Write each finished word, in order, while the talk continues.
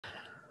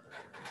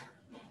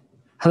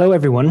Hello,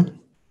 everyone,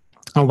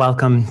 and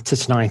welcome to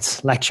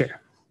tonight's lecture.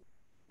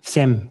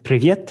 Всем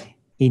привет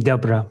и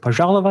добро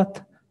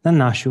пожаловать на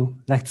нашу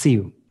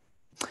лекцию.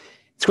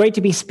 It's great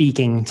to be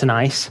speaking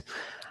tonight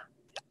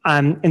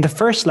in the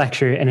first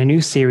lecture in a new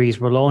series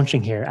we're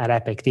launching here at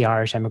EPIC, the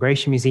Irish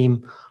Emigration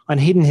Museum, on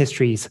hidden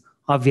histories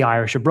of the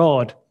Irish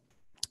abroad,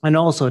 and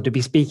also to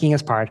be speaking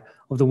as part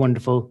of the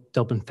wonderful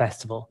Dublin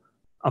Festival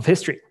of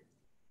History.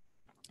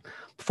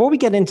 Before we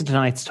get into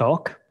tonight's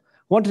talk,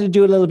 I wanted to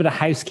do a little bit of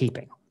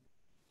housekeeping.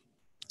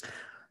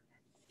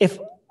 If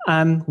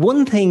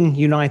one thing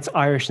unites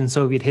Irish and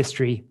Soviet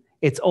history,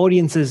 it's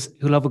audiences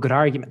who love a good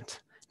argument.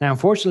 Now,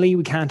 unfortunately,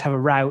 we can't have a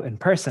row in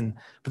person,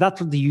 but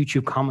that's what the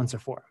YouTube comments are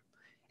for.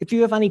 If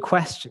you have any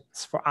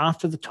questions for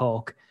after the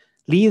talk,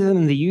 leave them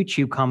in the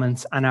YouTube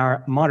comments and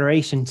our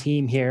moderation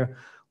team here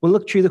will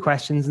look through the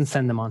questions and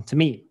send them on to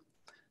me.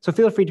 So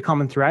feel free to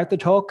comment throughout the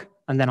talk,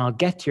 and then I'll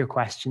get to your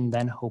question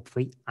then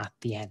hopefully at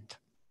the end.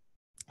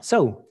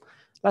 So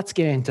let's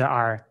get into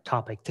our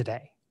topic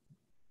today.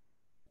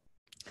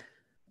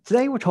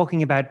 Today, we're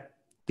talking about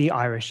the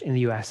Irish in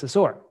the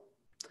USSR.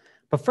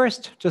 But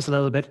first, just a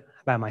little bit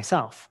about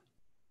myself.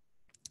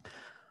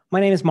 My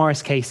name is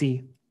Maurice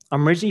Casey.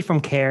 I'm originally from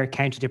Clare,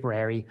 County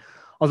Tipperary,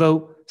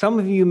 although some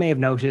of you may have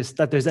noticed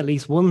that there's at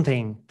least one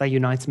thing that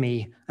unites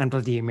me and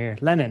Vladimir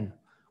Lenin,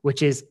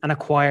 which is an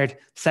acquired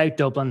South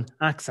Dublin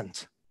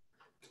accent.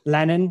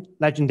 Lenin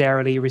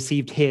legendarily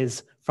received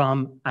his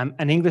from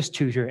an English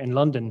tutor in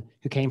London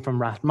who came from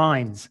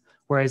Rathmines,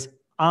 whereas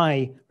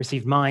I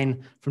received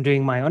mine from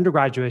doing my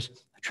undergraduate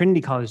at Trinity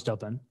College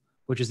Dublin,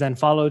 which was then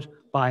followed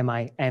by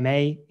my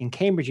MA in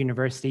Cambridge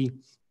University,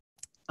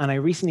 and I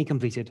recently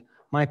completed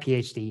my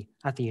PhD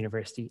at the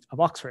University of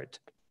Oxford.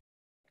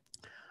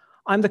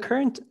 I'm the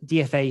current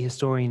DFA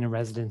historian in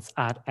residence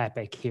at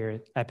EPIC here,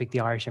 EPIC,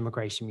 the Irish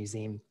Emigration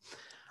Museum.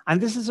 And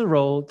this is a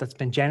role that's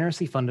been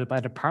generously funded by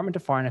the Department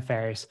of Foreign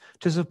Affairs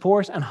to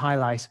support and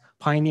highlight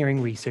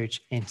pioneering research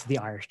into the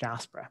Irish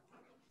diaspora.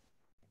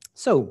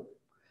 So,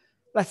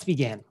 let's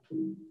begin.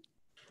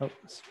 Oh,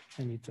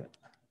 I need to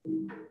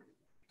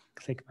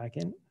click back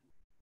in.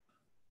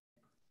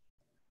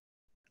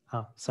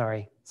 Oh,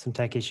 sorry, some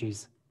tech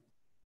issues.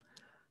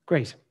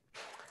 Great.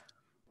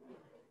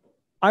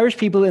 Irish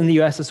people in the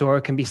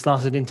USSR can be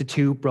slotted into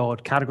two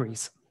broad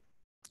categories: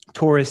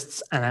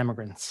 tourists and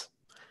emigrants.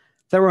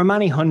 There were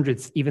many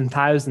hundreds, even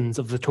thousands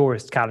of the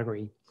tourist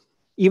category.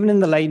 Even in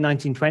the late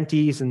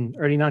 1920s and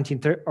early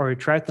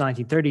throughout the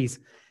 1930s,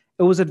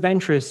 it was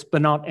adventurous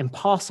but not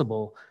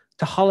impossible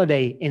to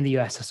holiday in the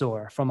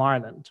USSR from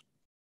Ireland.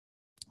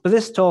 But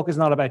this talk is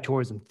not about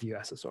tourism to the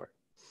USSR.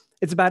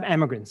 It's about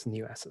emigrants in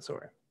the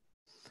USSR.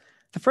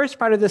 The first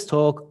part of this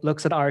talk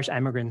looks at Irish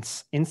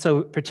emigrants,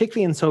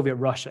 particularly in Soviet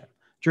Russia,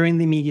 during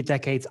the immediate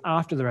decades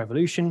after the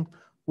revolution,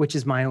 which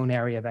is my own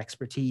area of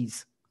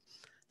expertise.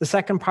 The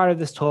second part of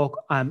this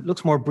talk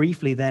looks more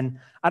briefly then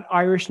at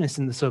Irishness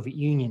in the Soviet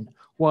Union,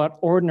 what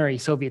ordinary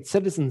Soviet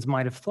citizens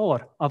might have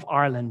thought of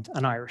Ireland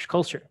and Irish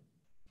culture.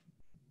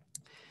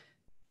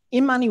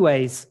 In many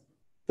ways,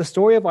 the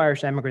story of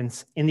Irish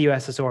emigrants in the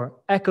USSR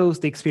echoes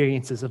the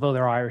experiences of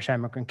other Irish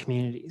emigrant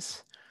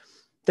communities.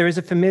 There is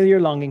a familiar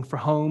longing for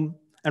home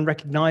and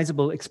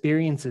recognizable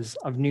experiences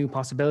of new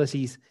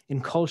possibilities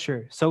in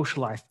culture,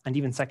 social life, and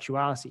even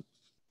sexuality.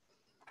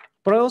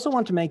 But I also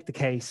want to make the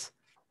case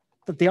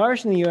that the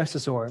Irish in the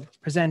USSR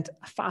present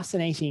a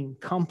fascinating,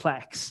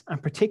 complex,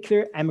 and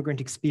particular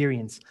emigrant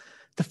experience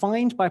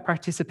defined by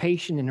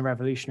participation in a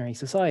revolutionary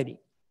society,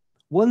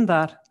 one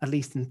that, at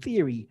least in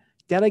theory,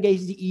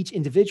 delegated to each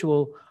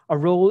individual a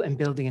role in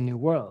building a new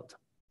world.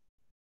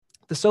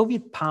 The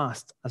Soviet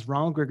past, as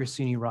Ronald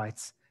Grigorsuni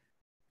writes,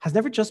 has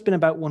never just been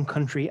about one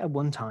country at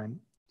one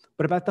time,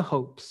 but about the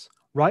hopes,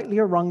 rightly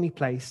or wrongly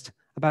placed,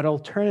 about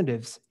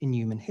alternatives in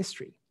human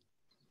history.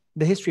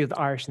 The history of the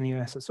Irish in the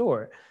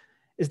USSR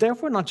is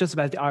therefore not just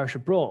about the Irish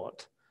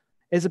abroad.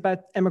 It is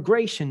about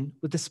emigration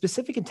with the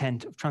specific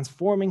intent of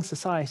transforming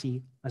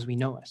society as we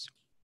know it.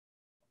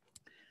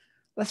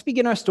 Let's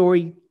begin our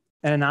story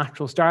at a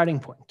natural starting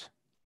point: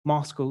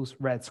 Moscow's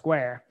Red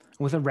Square,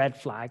 with a red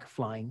flag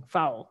flying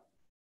foul.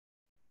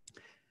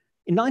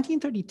 In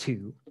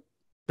 1932,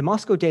 the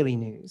Moscow Daily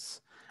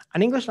News,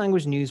 an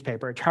English-language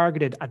newspaper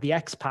targeted at the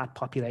expat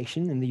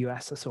population in the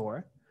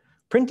USSR,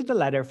 printed a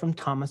letter from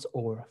Thomas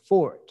Orr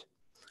Ford,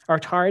 a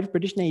retired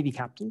British Navy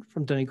captain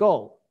from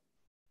Donegal.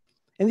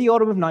 In the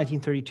autumn of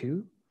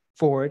 1932,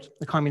 Ford,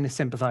 a communist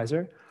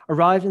sympathizer,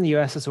 arrived in the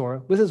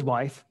USSR with his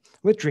wife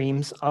with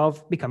dreams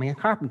of becoming a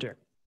carpenter.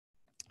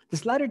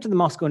 This letter to the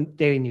Moscow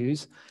Daily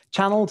News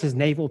channeled his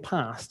naval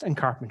past and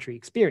carpentry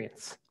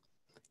experience.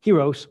 He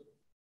wrote,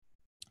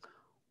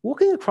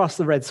 "Walking across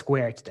the Red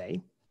Square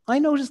today, I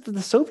noticed that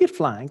the Soviet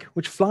flag,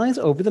 which flies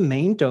over the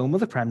main dome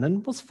of the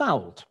Kremlin, was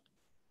fouled.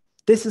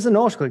 This is a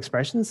nautical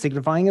expression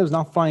signifying it was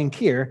not flying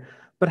clear,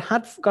 but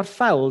had got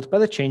fouled by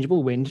the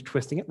changeable wind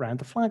twisting it round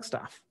the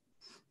flagstaff.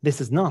 This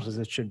is not as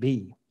it should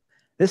be.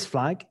 This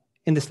flag,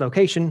 in this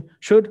location,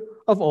 should,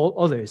 of all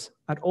others,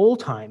 at all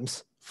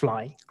times,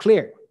 fly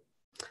clear.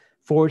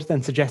 Ford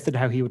then suggested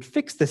how he would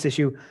fix this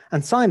issue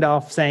and signed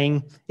off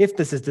saying, "If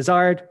this is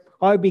desired,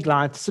 I would be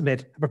glad to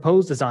submit a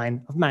proposed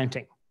design of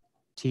mounting,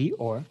 T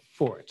or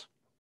Ford."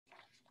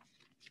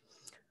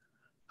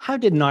 How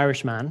did an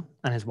Irishman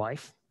and his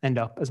wife end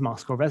up as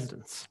Moscow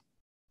residents?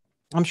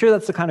 I'm sure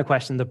that's the kind of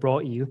question that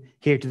brought you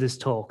here to this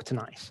talk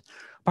tonight.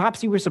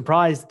 Perhaps you were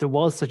surprised there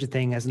was such a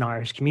thing as an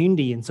Irish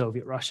community in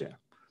Soviet Russia.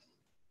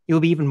 You'll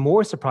be even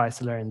more surprised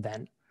to learn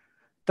then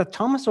that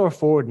Thomas R.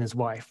 Ford and his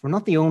wife were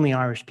not the only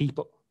Irish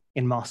people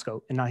in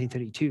Moscow in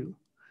 1932.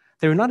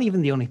 They were not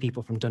even the only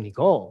people from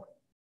Donegal.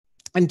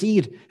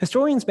 Indeed,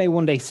 historians may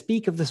one day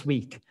speak of this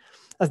week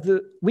as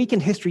the week in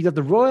history that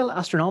the Royal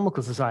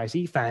Astronomical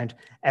Society found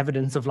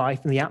evidence of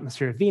life in the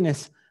atmosphere of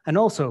Venus, and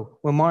also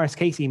when Maurice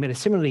Casey made a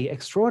similarly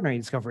extraordinary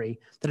discovery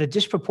that a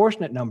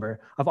disproportionate number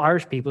of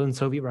Irish people in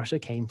Soviet Russia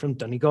came from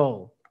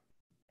Donegal.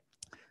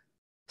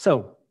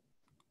 So,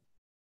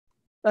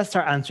 let's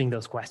start answering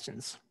those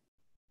questions.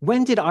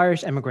 When did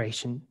Irish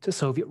emigration to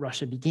Soviet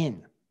Russia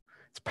begin?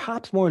 It's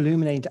perhaps more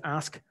illuminating to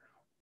ask,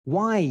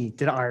 why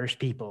did Irish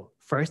people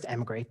first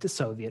emigrate to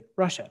Soviet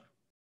Russia?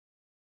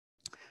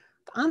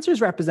 The answer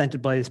is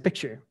represented by this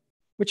picture,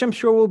 which I'm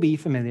sure will be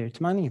familiar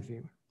to many of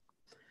you.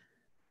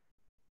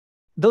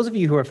 Those of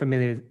you who are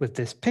familiar with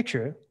this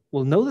picture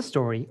will know the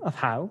story of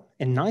how,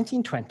 in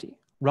 1920,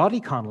 Roddy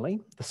Connolly,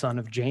 the son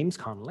of James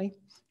Connolly,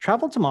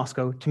 traveled to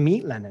Moscow to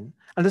meet Lenin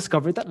and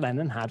discovered that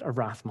Lenin had a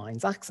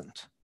Rathmines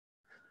accent.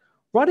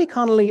 Roddy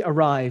Connolly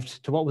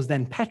arrived to what was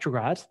then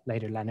Petrograd,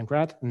 later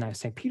Leningrad, and now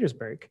St.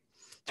 Petersburg,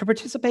 to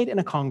participate in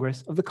a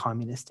Congress of the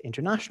Communist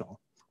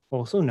International,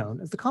 also known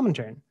as the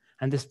Comintern,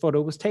 and this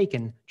photo was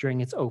taken during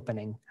its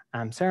opening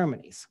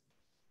ceremonies.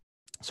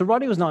 So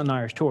Roddy was not an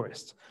Irish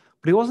tourist,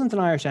 but he wasn't an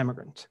Irish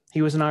emigrant.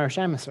 He was an Irish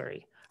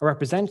emissary, a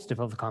representative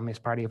of the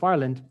Communist Party of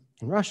Ireland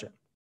in Russia.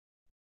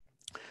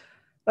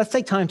 Let's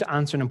take time to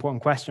answer an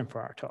important question for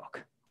our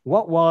talk.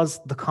 What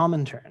was the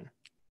Comintern?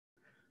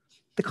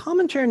 The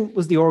Comintern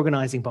was the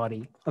organizing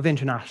body of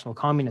international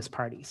communist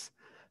parties,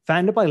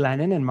 founded by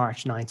Lenin in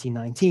March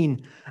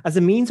 1919 as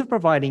a means of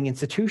providing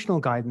institutional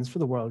guidance for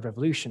the world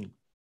revolution.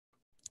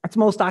 Its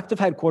most active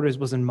headquarters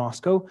was in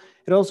Moscow.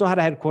 It also had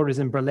a headquarters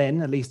in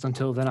Berlin, at least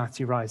until the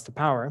Nazi rise to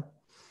power.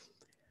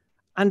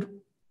 And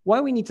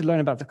why we need to learn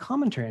about the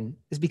Comintern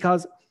is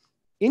because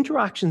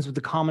interactions with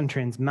the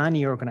Comintern's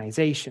many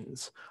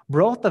organizations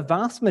brought the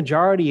vast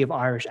majority of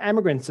Irish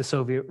emigrants to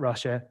Soviet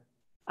Russia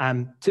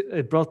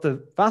brought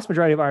the vast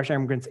majority of Irish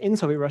immigrants in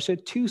Soviet Russia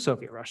to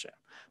Soviet Russia,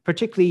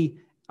 particularly,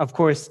 of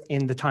course,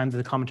 in the time that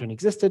the Comintern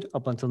existed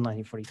up until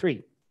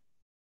 1943.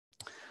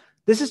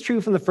 This is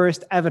true from the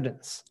first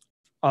evidence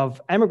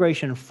of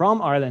emigration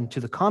from Ireland to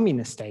the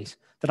communist state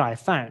that I have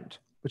found,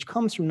 which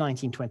comes from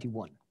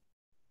 1921.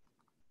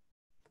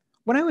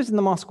 When I was in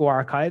the Moscow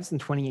archives in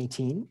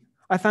 2018,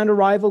 I found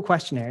arrival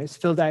questionnaires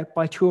filled out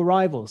by two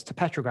arrivals to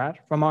Petrograd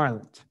from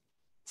Ireland,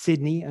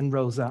 Sydney and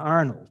Rosa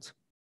Arnold.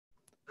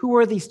 Who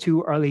were these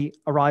two early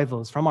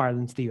arrivals from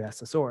Ireland to the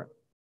USSR?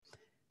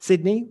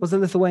 Sydney was a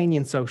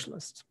Lithuanian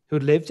socialist who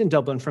had lived in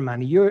Dublin for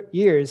many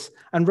years,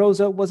 and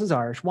Rosa was his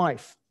Irish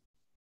wife.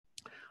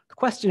 The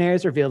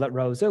questionnaires revealed that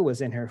Rosa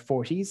was in her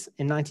 40s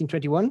in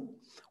 1921,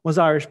 was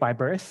Irish by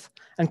birth,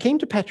 and came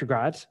to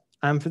Petrograd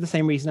for the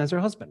same reason as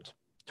her husband,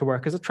 to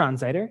work as a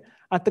translator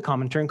at the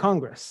Comintern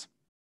Congress.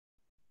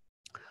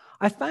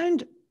 I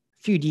found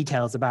few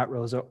details about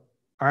Rosa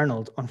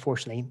Arnold,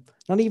 unfortunately,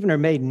 not even her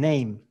maiden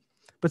name.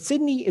 But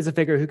Sydney is a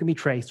figure who can be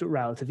traced with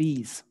relative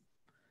ease.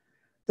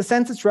 The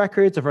census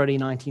records of early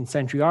 19th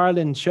century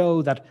Ireland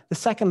show that the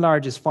second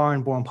largest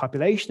foreign-born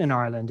population in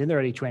Ireland in the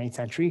early 20th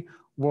century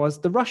was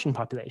the Russian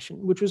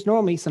population, which was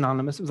normally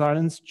synonymous with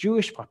Ireland's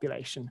Jewish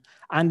population,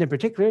 and in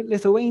particular,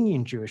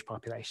 Lithuanian Jewish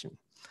population.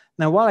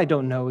 Now, while I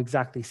don't know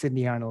exactly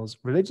Sydney Arnold's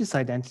religious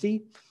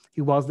identity, he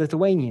was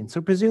Lithuanian,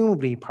 so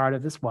presumably part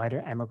of this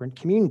wider emigrant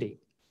community.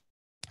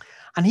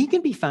 And he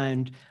can be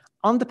found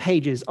on the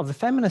pages of the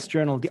feminist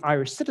journal The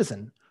Irish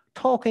Citizen,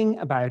 talking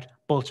about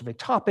Bolshevik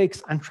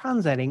topics and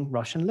translating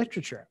Russian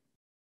literature.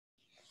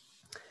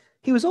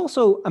 He was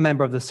also a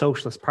member of the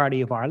Socialist Party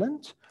of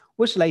Ireland,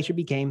 which later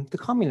became the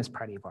Communist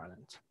Party of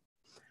Ireland.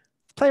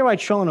 Playwright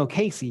Sean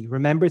O'Casey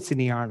remembered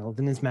Sydney Arnold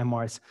in his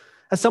memoirs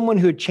as someone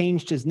who had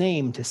changed his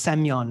name to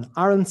Semyon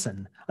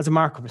Aronson as a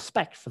mark of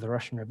respect for the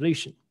Russian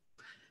Revolution.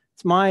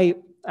 It's my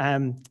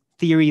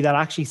theory that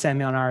actually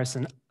Semyon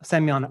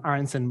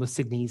Aronson was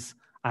Sydney's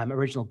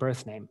original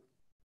birth name.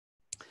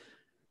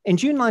 In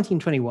June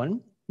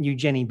 1921,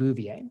 Eugenie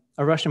Bouvier,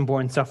 a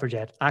Russian-born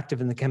suffragette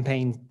active in the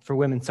campaign for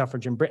women's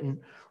suffrage in Britain,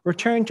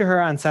 returned to her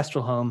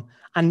ancestral home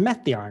and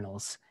met the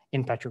Arnolds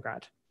in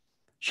Petrograd.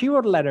 She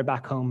wrote a letter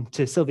back home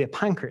to Sylvia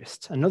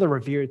Pankhurst, another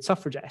revered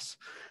suffragette,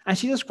 and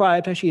she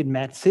described how she had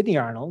met Sydney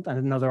Arnold and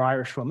another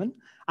Irish woman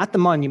at the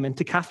monument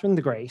to Catherine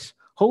the Great,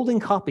 holding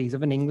copies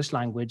of an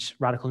English-language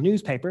radical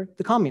newspaper,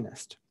 The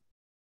Communist.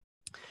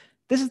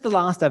 This is the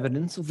last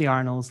evidence of the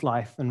Arnolds'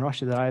 life in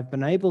Russia that I've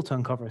been able to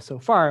uncover so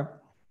far.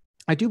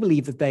 I do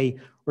believe that they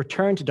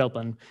returned to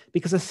Dublin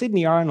because a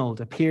Sydney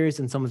Arnold appears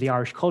in some of the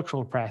Irish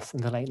cultural press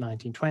in the late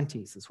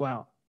 1920s as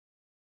well.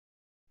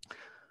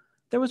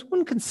 There was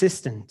one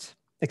consistent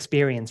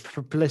experience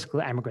for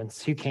political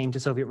emigrants who came to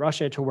Soviet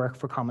Russia to work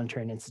for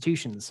Comintern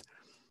institutions.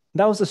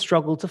 That was the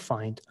struggle to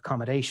find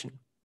accommodation.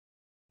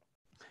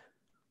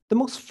 The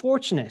most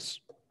fortunate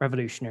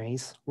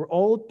revolutionaries were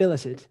all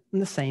billeted in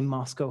the same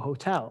Moscow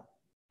hotel,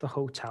 the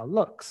Hotel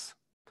Lux.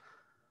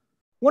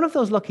 One of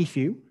those lucky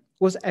few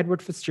was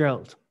Edward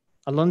Fitzgerald,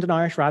 a London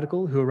Irish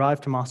radical who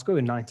arrived to Moscow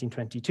in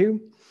 1922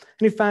 and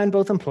who found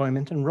both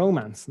employment and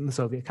romance in the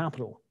Soviet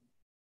capital.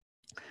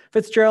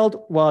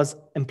 Fitzgerald was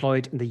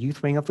employed in the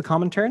youth wing of the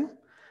Comintern,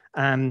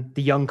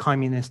 the Young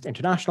Communist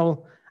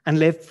International, and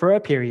lived for a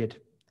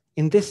period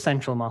in this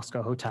central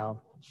Moscow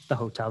hotel, the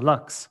Hotel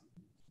Lux.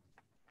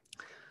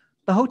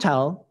 The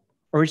hotel,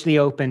 originally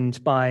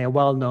opened by a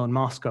well-known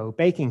Moscow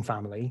baking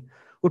family,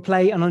 would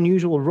play an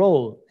unusual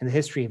role in the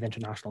history of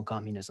international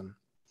communism.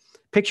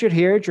 Pictured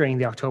here during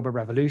the October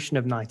Revolution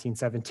of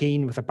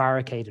 1917 with a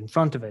barricade in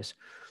front of it,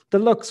 the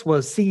Lux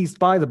was seized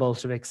by the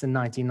Bolsheviks in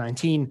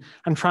 1919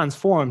 and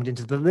transformed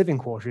into the living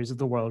quarters of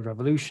the World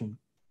Revolution.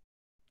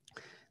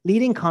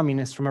 Leading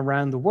communists from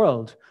around the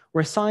world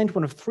were assigned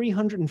one of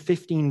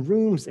 315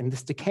 rooms in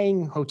this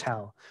decaying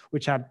hotel,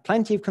 which had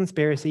plenty of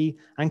conspiracy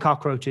and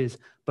cockroaches,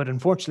 but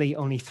unfortunately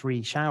only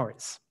 3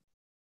 showers.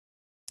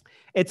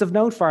 It's of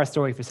note for our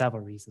story for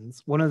several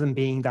reasons, one of them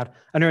being that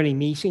an early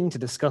meeting to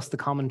discuss the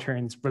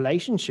Comintern's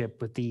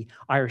relationship with the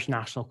Irish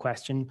national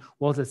question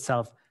was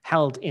itself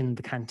held in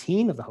the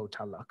canteen of the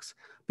Hotel Lux,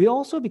 but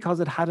also because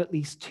it had at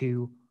least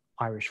 2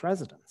 Irish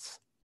residents.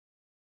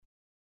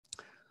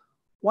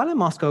 While in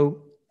Moscow,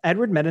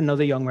 Edward met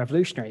another young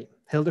revolutionary,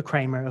 Hilda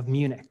Kramer of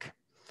Munich.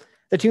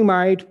 The two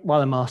married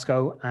while in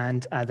Moscow,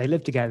 and they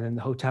lived together in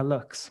the Hotel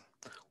Lux.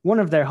 One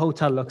of their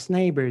Hotel Lux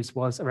neighbors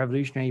was a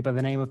revolutionary by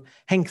the name of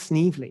Henk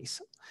Sneevlies.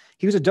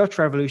 He was a Dutch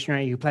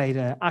revolutionary who played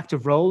an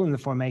active role in the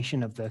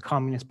formation of the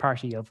Communist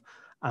Party of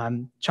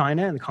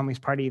China and the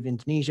Communist Party of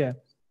Indonesia,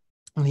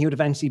 and he would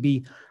eventually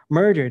be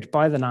murdered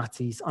by the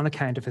Nazis on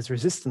account of his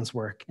resistance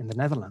work in the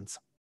Netherlands.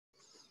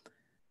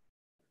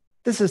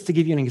 This is to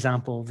give you an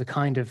example of the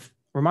kind of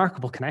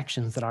remarkable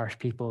connections that Irish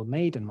people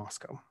made in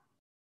Moscow.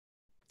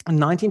 In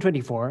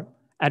 1924,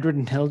 Edward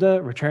and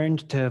Hilda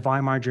returned to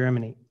Weimar,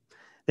 Germany.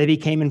 They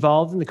became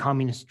involved in the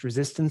communist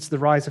resistance to the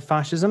rise of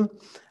fascism,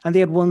 and they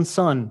had one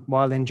son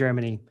while in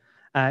Germany,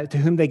 to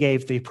whom they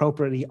gave the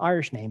appropriately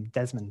Irish name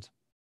Desmond.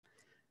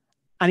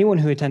 Anyone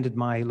who attended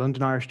my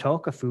London Irish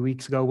talk a few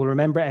weeks ago will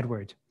remember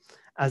Edward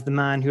as the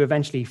man who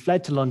eventually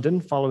fled to London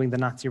following the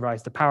Nazi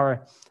rise to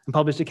power and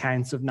published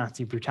accounts of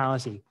Nazi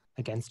brutality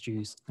against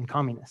Jews and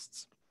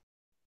communists.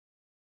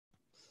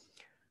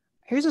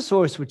 Here's a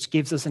source which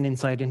gives us an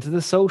insight into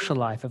the social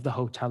life of the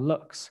Hotel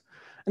Lux,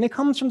 and it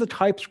comes from the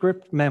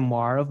typescript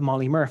memoir of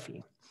Molly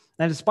Murphy.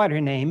 Now, despite her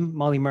name,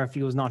 Molly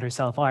Murphy was not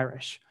herself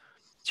Irish.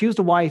 She was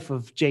the wife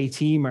of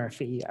J.T.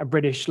 Murphy, a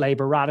British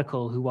Labour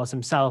radical who was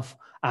himself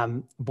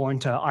born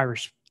to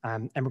Irish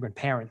immigrant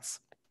parents.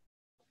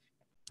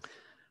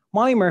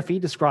 Molly Murphy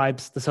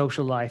describes the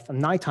social life and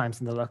night times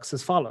in the Lux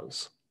as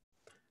follows.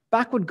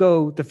 Back would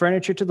go the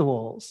furniture to the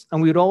walls,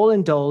 and we would all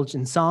indulge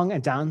in song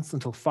and dance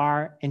until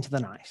far into the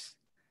night.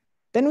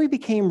 Then we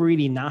became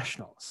really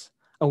nationals,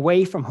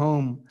 away from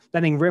home,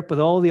 letting rip with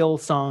all the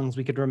old songs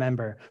we could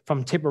remember,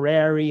 from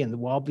Tipperary and the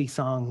Wobbly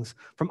Songs,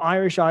 from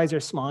Irish Eyes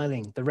Are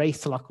Smiling, The Race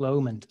to Loch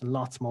Lomond, and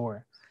lots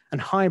more. And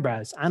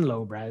highbrows and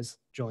lowbrows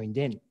joined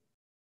in.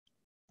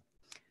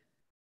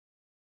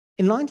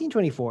 In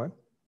 1924,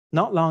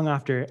 not long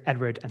after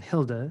Edward and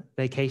Hilda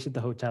vacated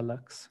the Hotel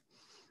Lux,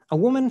 a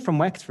woman from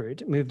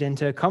Wexford moved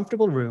into a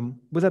comfortable room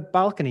with a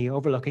balcony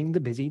overlooking the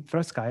busy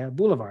Tverskaya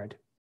Boulevard.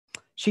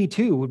 She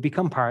too would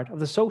become part of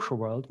the social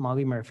world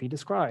Molly Murphy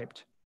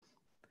described.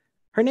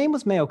 Her name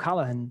was May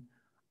O'Callaghan,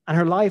 and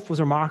her life was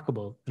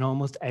remarkable in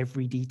almost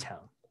every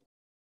detail.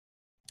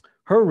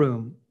 Her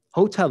room,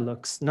 Hotel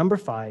Lux number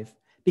 5,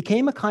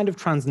 became a kind of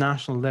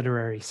transnational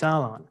literary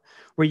salon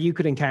where you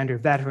could encounter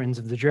veterans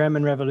of the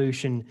German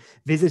Revolution,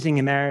 visiting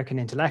American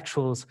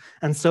intellectuals,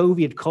 and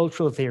Soviet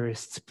cultural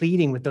theorists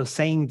pleading with those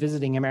same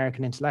visiting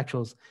American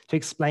intellectuals to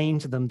explain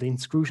to them the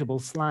inscrutable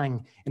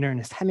slang in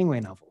Ernest Hemingway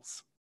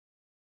novels.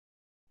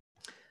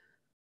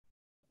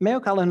 May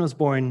O'Callaghan was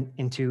born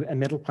into a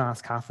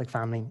middle-class Catholic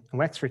family in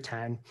Wexford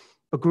town,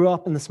 but grew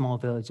up in the small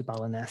village of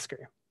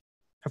Ballinesker.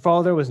 Her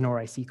father was an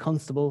RIC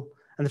constable,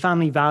 and the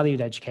family valued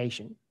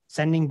education,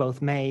 sending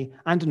both May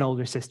and an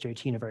older sister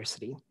to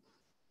university.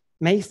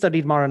 May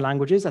studied modern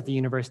languages at the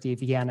University of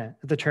Vienna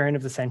at the turn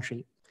of the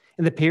century,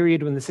 in the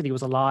period when the city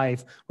was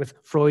alive with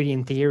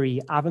Freudian theory,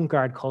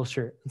 avant-garde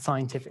culture, and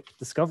scientific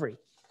discovery.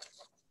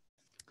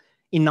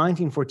 In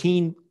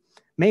 1914,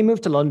 May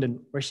moved to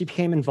London, where she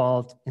became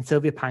involved in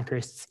Sylvia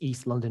Pankhurst's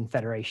East London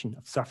Federation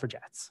of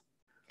Suffragettes.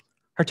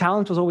 Her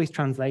talent was always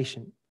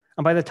translation,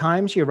 and by the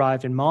time she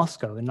arrived in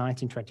Moscow in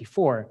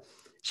 1924,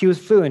 she was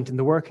fluent in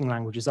the working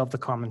languages of the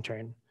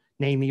Comintern,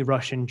 namely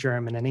Russian,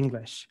 German, and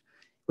English,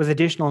 with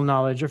additional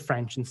knowledge of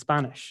French and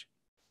Spanish.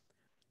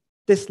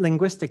 This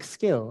linguistic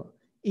skill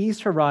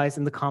eased her rise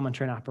in the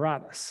Comintern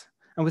apparatus,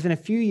 and within a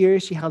few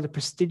years she held a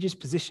prestigious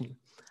position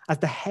as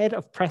the head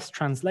of press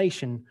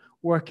translation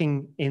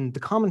working in the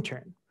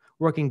Comintern,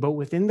 working both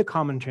within the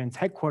Comintern's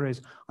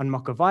headquarters on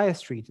Mokovaya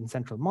Street in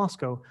central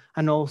Moscow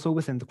and also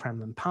within the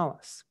Kremlin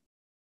Palace.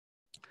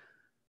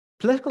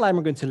 Political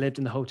immigrants who lived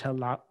in the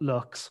Hotel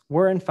Lux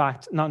were in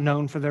fact not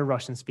known for their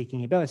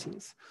Russian-speaking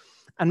abilities,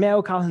 and May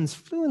O'Callaghan's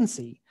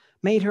fluency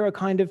made her a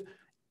kind of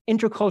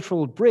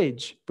intercultural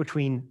bridge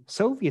between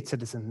Soviet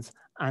citizens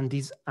and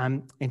these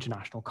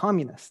international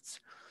communists.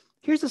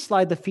 Here's a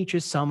slide that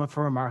features some of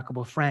her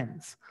remarkable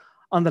friends.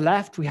 On the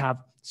left, we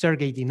have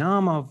Sergei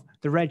Dinamov,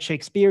 the Red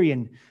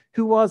Shakespearean,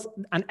 who was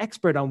an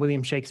expert on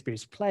William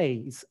Shakespeare's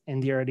plays in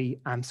the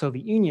early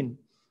Soviet Union.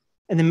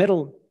 In the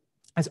middle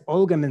is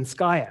Olga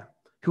Minskaya,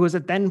 who was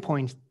at that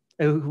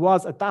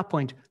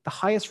point the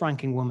highest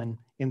ranking woman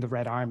in the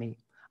Red Army.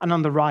 And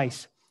on the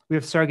right, we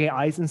have Sergei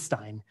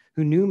Eisenstein,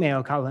 who knew May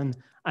O'Callaghan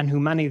and who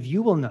many of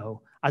you will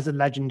know as a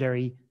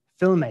legendary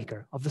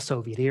filmmaker of the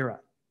Soviet era.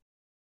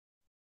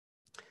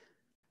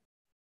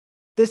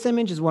 This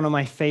image is one of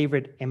my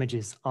favorite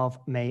images of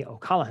May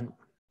O'Callaghan.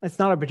 It's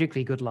not a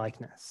particularly good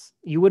likeness.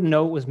 You wouldn't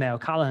know it was May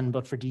O'Callaghan,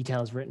 but for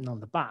details written on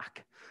the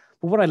back.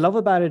 But what I love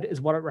about it is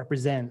what it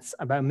represents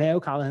about May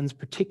O'Callaghan's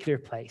particular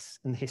place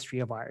in the history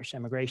of Irish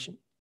emigration.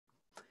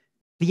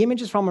 The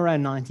image is from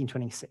around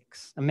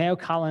 1926, and May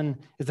O'Callaghan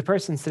is the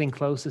person sitting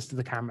closest to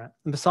the camera,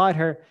 and beside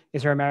her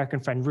is her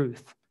American friend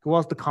Ruth, who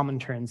was the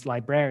Comintern's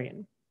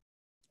librarian.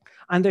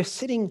 And they're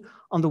sitting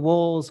on the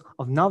walls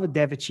of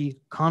Novodevichy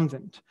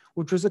Convent,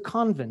 which was a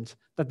convent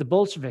that the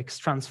Bolsheviks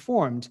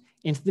transformed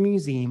into the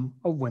Museum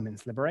of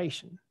Women's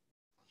Liberation.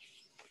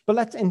 But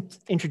let's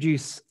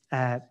introduce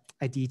a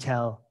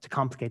detail to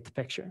complicate the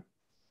picture.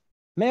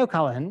 May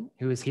O'Callaghan,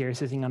 who is here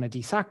sitting on a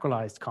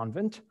desacralized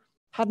convent,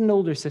 had an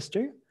older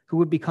sister who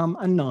would become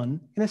a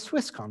nun in a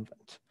Swiss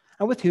convent,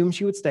 and with whom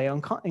she would stay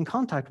in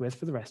contact with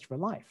for the rest of her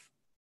life.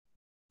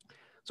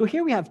 So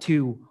here we have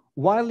two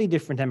wildly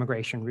different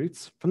emigration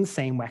routes from the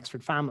same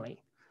Wexford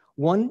family,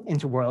 one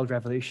into world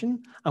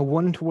revolution and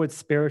one towards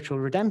spiritual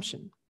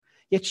redemption,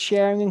 yet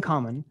sharing in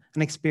common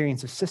an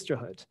experience of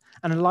sisterhood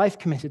and a life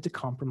committed to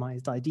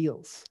compromised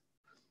ideals.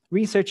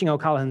 Researching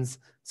O'Callaghan's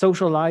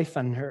social life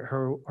and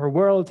her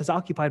world has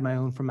occupied my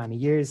own for many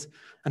years,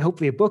 and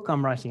hopefully a book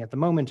I'm writing at the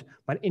moment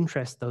might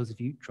interest those of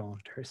you drawn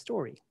to her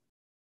story.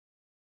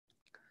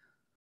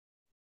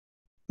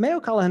 May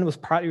O'Callaghan was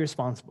partly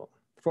responsible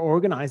for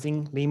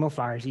organizing Liam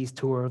O'Flaherty's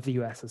tour of the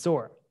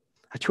USSR,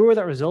 a tour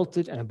that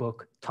resulted in a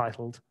book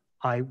titled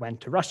I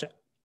Went to Russia.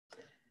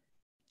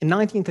 In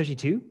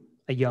 1932,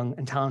 a young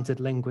and talented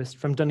linguist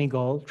from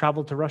Donegal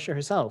traveled to Russia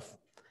herself,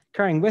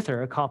 carrying with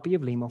her a copy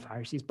of Liam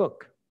O'Flaherty's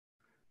book.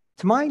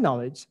 To my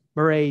knowledge,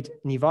 Mairead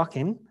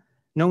Nivakin,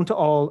 known to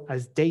all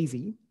as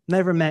Daisy,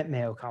 never met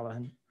May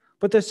O'Callaghan,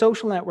 but their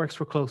social networks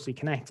were closely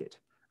connected,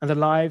 and their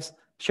lives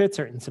shared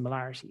certain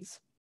similarities.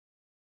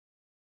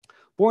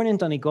 Born in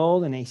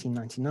Donegal in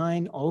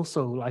 1899,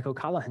 also like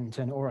O'Callaghan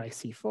to an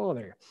RIC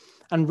father,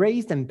 and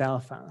raised in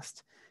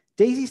Belfast,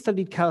 Daisy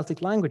studied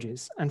Celtic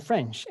languages and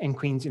French in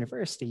Queen's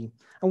University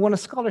and won a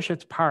scholarship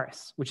to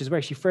Paris, which is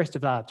where she first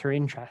developed her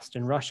interest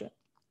in Russia.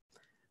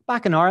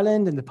 Back in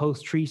Ireland in the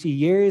post-treaty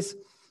years,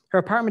 her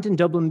apartment in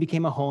Dublin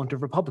became a haunt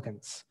of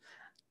Republicans,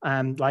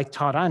 like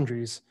Todd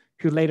Andrews,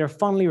 who later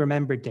fondly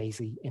remembered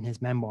Daisy in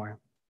his memoir.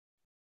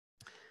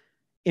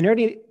 In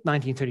early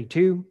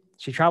 1932,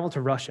 she traveled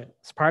to Russia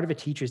as part of a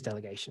teacher's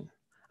delegation,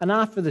 and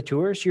after the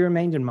tour, she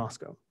remained in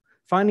Moscow,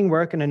 finding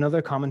work in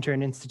another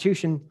Comintern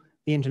institution,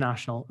 the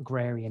International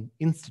Agrarian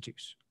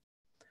Institute.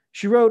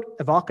 She wrote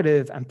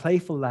evocative and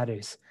playful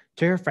letters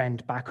to her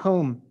friend back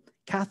home,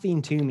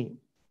 Kathleen Toomey,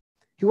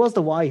 who was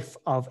the wife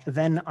of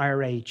then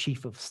IRA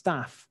Chief of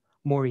Staff,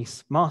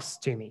 Maurice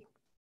Toomey.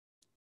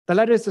 The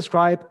letters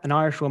describe an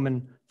Irish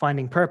woman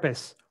finding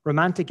purpose,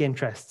 romantic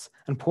interests,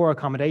 and poor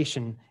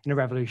accommodation in a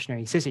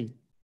revolutionary city.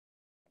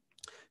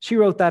 She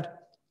wrote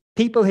that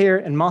people here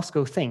in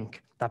Moscow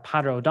think that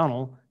Peadar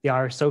O'Donnell, the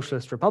Irish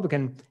Socialist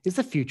Republican, is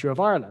the future of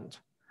Ireland,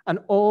 and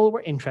all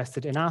were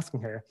interested in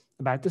asking her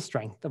about the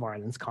strength of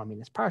Ireland's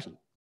Communist Party.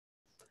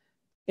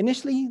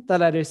 Initially, the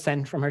letters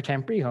sent from her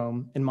temporary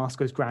home in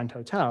Moscow's Grand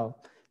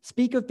Hotel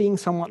speak of being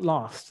somewhat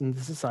lost in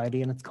the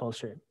society and its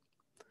culture.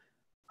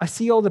 I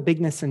see all the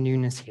bigness and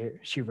newness here,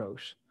 she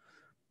wrote,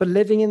 but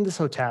living in this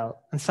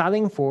hotel and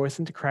sallying forth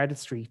into crowded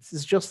streets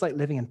is just like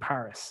living in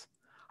Paris.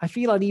 I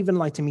feel I'd even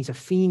like to meet a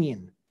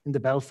Fenian in the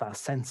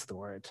Belfast sense of the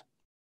word.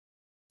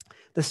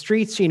 The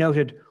streets, she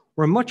noted,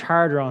 were much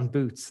harder on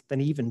boots than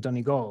even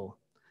Donegal,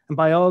 and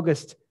by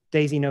August,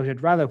 Daisy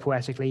noted rather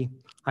poetically,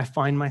 I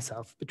find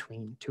myself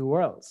between two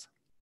worlds.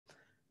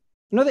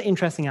 Another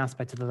interesting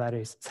aspect of the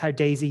letters is how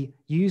Daisy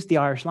used the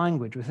Irish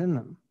language within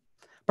them,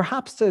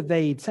 perhaps to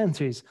evade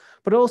censors,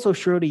 but also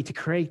surely to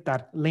create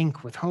that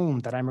link with home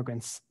that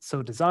emigrants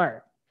so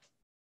desire.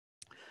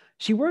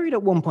 She worried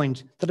at one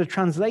point that a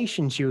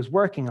translation she was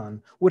working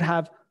on would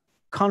have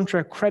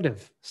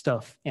contra-creative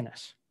stuff in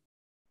it,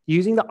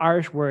 using the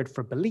Irish word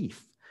for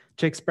belief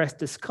to express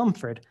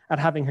discomfort at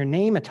having her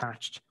name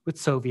attached with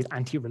Soviet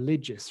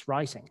anti-religious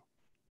writing.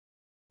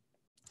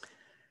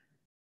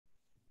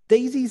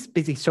 Daisy's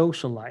busy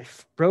social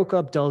life broke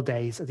up dull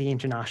days at the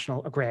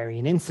International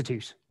Agrarian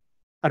Institute.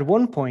 At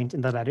one point in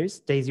the letters,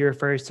 Daisy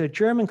refers to a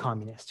German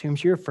communist whom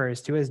she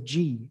refers to as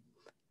G.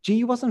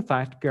 G was in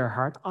fact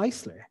Gerhard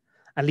Eisler,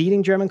 a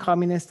leading German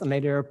communist and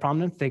later a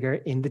prominent figure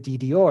in the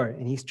DDR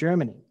in East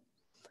Germany.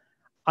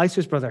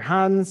 Eisler's brother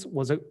Hans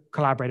was a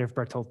collaborator of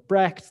Bertolt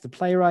Brecht, the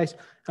playwright,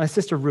 and his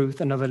sister Ruth,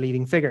 another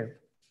leading figure.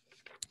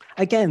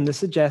 Again, this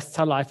suggests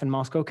how life in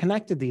Moscow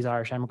connected these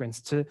Irish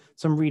emigrants to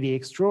some really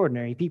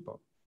extraordinary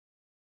people.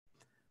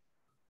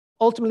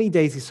 Ultimately,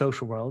 Daisy's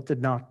social world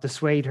did not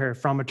dissuade her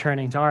from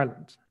returning to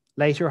Ireland.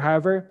 Later,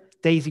 however,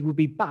 Daisy would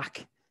be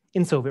back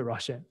in Soviet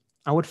Russia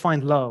and would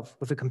find love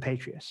with a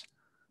compatriot.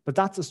 But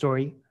that's a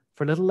story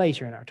for a little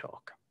later in our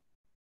talk.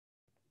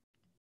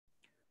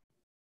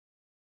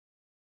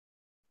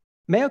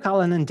 Mayo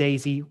Callan and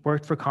Daisy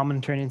worked for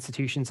Comintern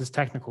institutions as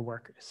technical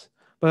workers,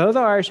 but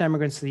other Irish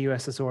emigrants to the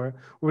USSR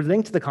were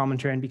linked to the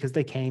Comintern because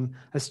they came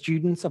as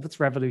students of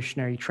its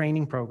revolutionary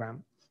training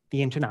program,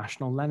 the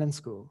International Lenin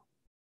School.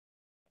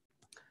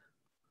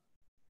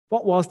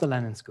 What was the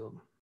Lenin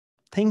School?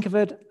 Think of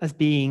it as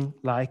being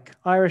like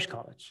Irish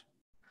College,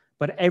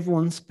 but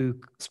everyone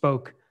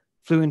spoke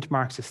fluent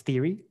Marxist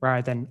theory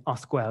rather than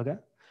Ostguelga,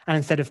 and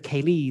instead of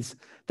Céilís,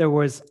 there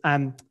was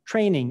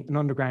training in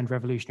underground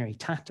revolutionary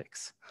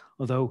tactics.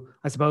 Although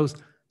I suppose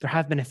there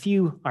have been a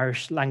few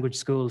Irish language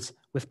schools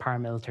with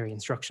paramilitary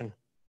instruction.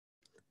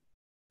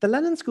 The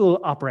Lenin School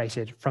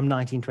operated from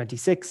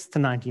 1926 to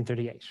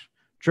 1938,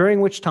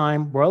 during which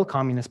time world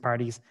communist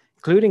parties,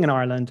 including in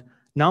Ireland,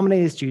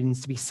 nominated students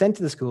to be sent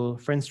to the school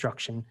for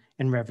instruction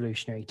in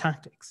revolutionary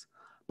tactics.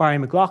 Barry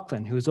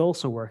McLaughlin, who has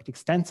also worked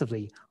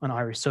extensively on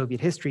Irish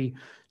Soviet history,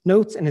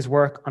 notes in his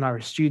work on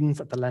Irish students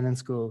at the Lenin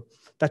School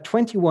that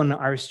 21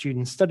 Irish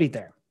students studied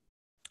there.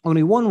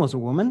 Only one was a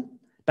woman,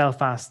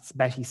 Belfast's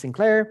Betty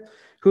Sinclair,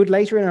 who would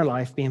later in her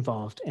life be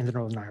involved in the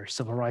Northern Irish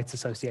Civil Rights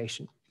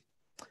Association.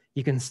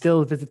 You can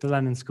still visit the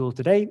Lenin School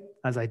today,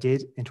 as I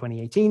did in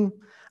 2018,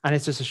 and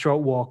it's just a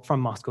short walk from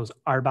Moscow's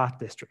Arbat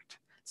district.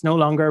 It's no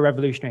longer a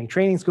revolutionary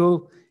training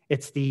school,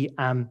 it's the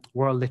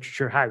World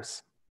Literature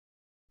House.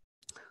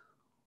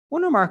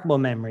 One remarkable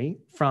memory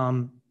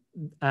from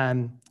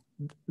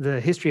the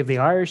history of the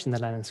Irish in the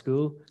Lenin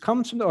School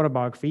comes from the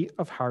autobiography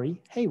of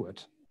Harry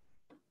Haywood.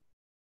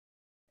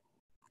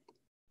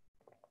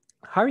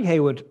 Harry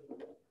Haywood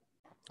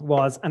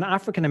was an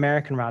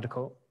African-American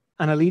radical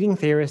and a leading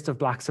theorist of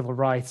Black civil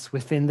rights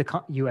within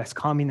the US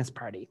Communist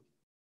Party.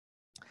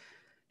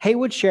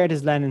 Haywood shared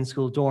his Lenin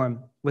School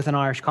dorm with an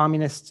Irish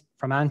communist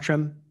from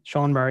Antrim,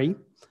 Sean Murray,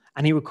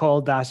 and he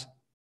recalled that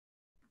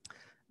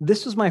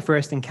 "This was my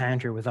first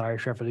encounter with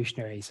Irish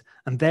revolutionaries,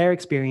 and their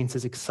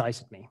experiences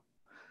excited me.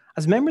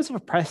 As members of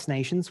oppressed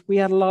nations, we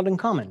had a lot in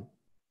common.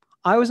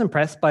 I was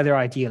impressed by their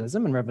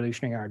idealism and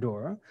revolutionary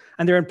ardor,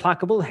 and their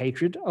implacable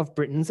hatred of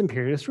Britain's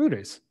imperialist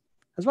rulers,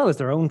 as well as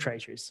their own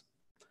traitors.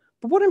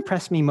 But what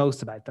impressed me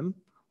most about them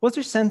was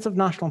their sense of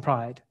national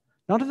pride,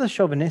 not of the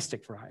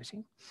chauvinistic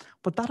variety,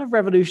 but that of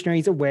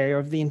revolutionaries aware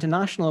of the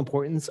international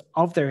importance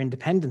of their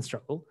independence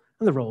struggle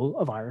and the role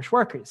of Irish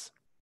workers."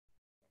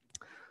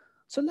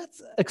 So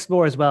let's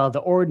explore as well the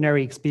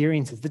ordinary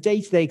experiences, the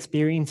day-to-day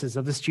experiences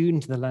of the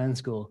student in the Lenin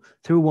School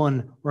through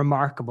one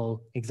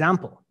remarkable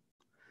example,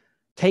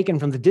 taken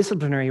from the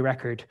disciplinary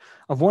record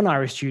of one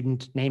Irish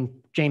student named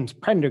James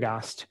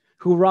Prendergast,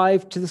 who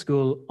arrived to the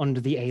school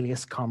under the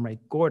alias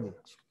Comrade Gordon.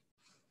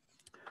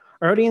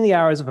 Early in the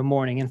hours of a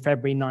morning in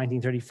February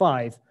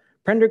 1935,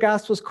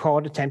 Prendergast was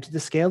caught attempting to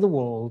scale the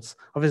walls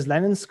of his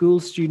Lenin School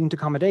student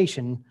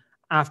accommodation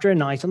after a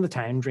night on the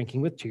town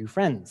drinking with two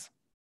friends.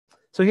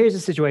 So here's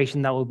a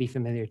situation that will be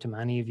familiar to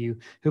many of you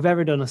who've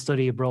ever done a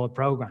study abroad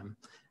program.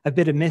 A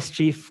bit of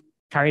mischief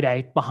carried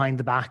out behind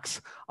the backs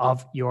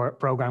of your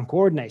program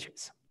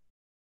coordinators.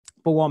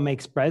 But what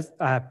makes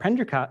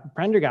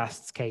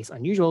Prendergast's case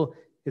unusual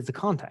is the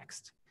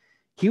context.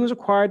 He was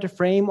required to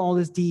frame all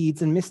his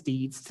deeds and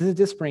misdeeds to the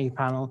disciplinary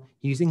panel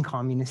using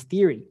communist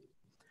theory.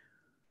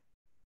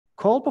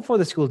 Called before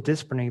the school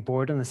disciplinary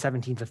board on the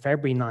 17th of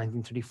February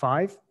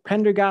 1935,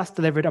 Prendergast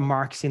delivered a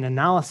Marxian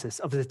analysis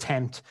of his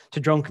attempt to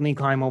drunkenly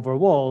climb over a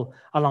wall,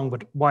 along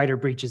with wider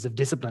breaches of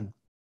discipline.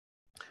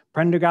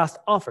 Prendergast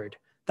offered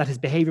that his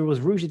behavior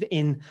was rooted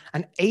in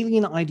an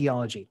alien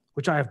ideology,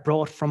 which I have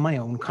brought from my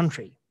own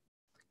country.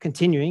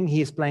 Continuing,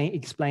 he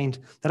explained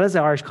that as the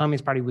Irish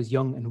Communist Party was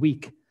young and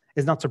weak,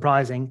 it's not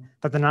surprising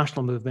that the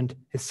national movement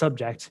is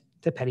subject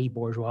to petty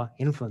bourgeois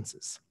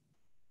influences.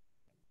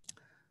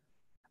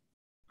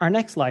 Our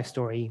next life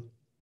story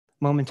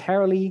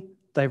momentarily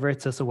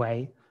diverts us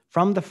away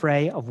from the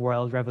fray of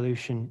world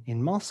revolution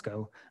in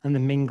Moscow and the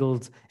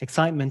mingled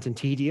excitement and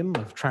tedium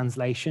of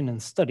translation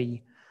and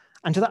study,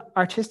 and to the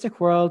artistic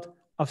world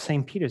of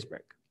St.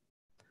 Petersburg,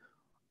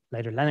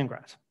 later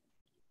Leningrad.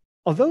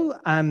 Although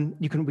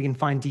we can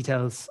find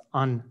details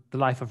on the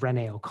life of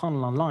Renée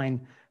O'Connell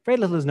online, very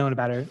little is known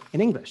about her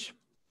in English.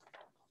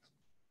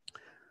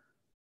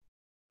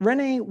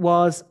 Renée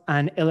was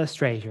an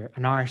illustrator,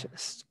 an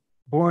artist,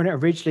 born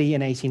originally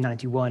in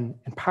 1891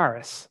 in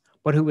Paris,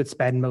 but who would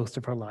spend most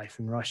of her life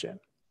in Russia.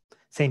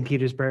 St.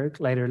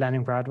 Petersburg, later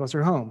Leningrad, was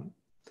her home.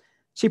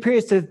 She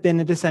appears to have been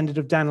a descendant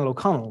of Daniel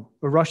O'Connell,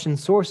 with Russian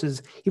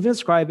sources even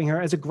describing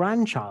her as a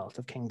grandchild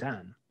of King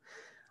Dan.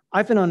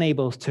 I've been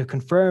unable to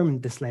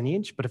confirm this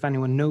lineage, but if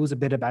anyone knows a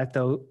bit about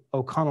the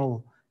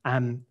O'Connell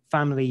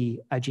family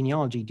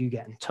genealogy, do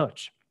get in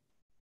touch.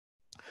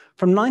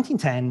 From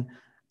 1910,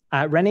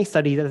 Renée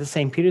studied at the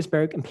St.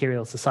 Petersburg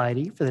Imperial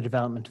Society for the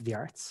Development of the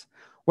Arts,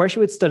 where she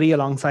would study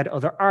alongside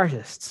other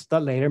artists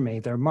that later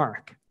made their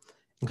mark,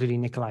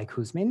 including Nikolai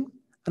Kuzmin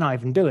and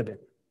Ivan Bilibin.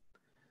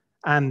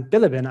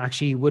 Bilibin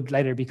actually would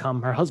later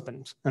become her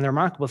husband. And the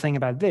remarkable thing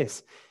about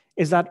this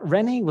is that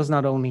Renée was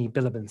not only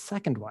Bilibin's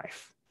second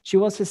wife, she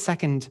was his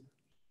second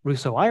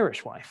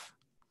Russo-Irish wife.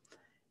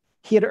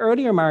 He had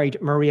earlier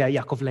married Maria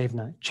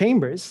Yakovlevna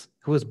Chambers,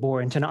 who was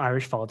born to an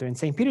Irish father in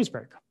St.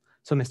 Petersburg.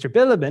 So Mr.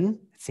 Bilibin,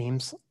 it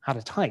seems, had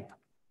a type.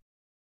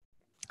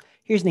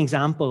 Here's an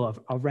example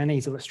of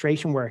René's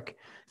illustration work.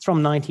 It's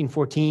from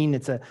 1914.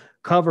 It's a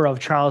cover of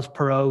Charles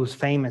Perrault's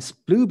famous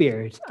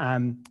Bluebeard,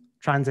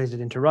 translated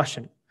into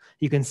Russian.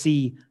 You can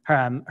see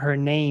her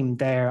name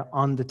there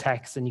on the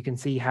text, and you can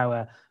see how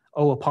a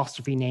O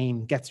apostrophe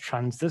name gets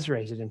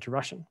transliterated into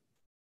Russian.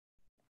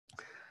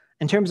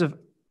 In terms of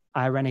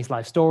René's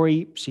life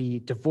story,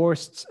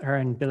 her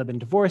and Bilibin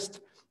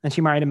divorced, and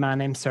she married a man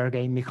named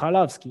Sergei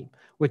Mikhailovsky,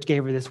 which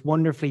gave her this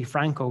wonderfully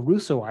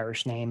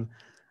Franco-Russo-Irish name,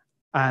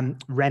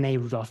 Renée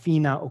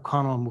Rudolfina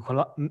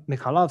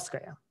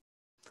O'Connell-Mikhailovskaya.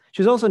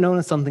 She was also known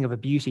as something of a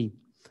beauty,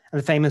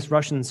 and the famous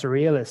Russian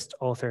surrealist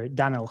author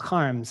Daniel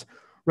Harms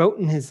wrote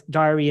in his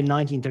diary in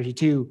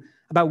 1932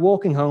 about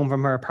walking home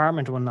from her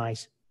apartment one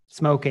night,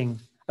 smoking,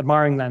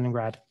 admiring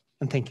Leningrad,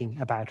 and thinking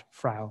about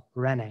Frau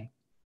Renée.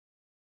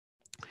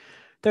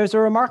 There's a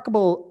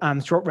remarkable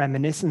short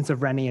reminiscence of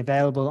Renée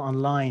available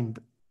online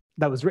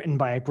that was written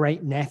by a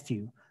great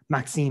nephew,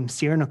 Maxim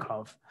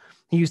Sirnikov.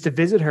 He used to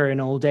visit her in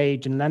old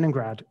age in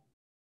Leningrad.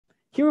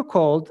 He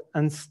recalled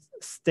and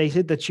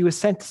stated that she was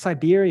sent to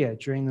Siberia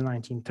during the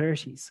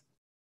 1930s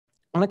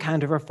on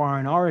account of her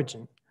foreign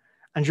origin,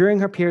 and during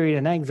her period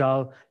in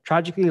exile,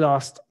 tragically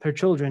lost her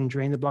children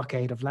during the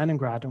blockade of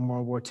Leningrad in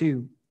World War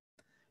II.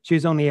 She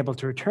was only able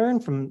to return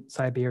from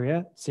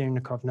Siberia,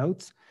 Sirnikov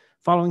notes,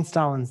 following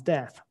Stalin's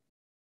death.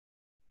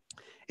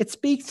 It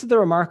speaks to the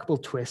remarkable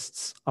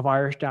twists of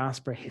Irish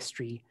diaspora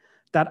history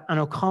that an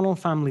O'Connell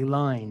family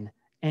line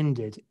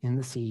ended in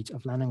the siege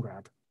of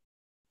Leningrad.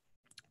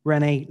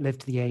 Renée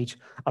lived to the age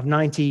of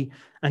 90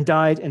 and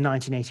died in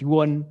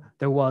 1981.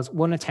 There was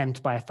one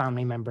attempt by a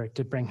family member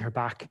to bring her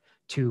back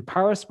to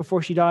Paris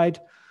before she died,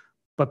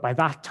 but by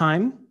that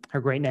time, her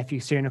great-nephew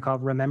Sirnikov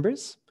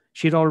remembers,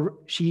 she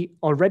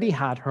already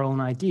had her own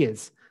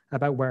ideas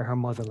about where her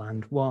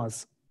motherland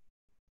was.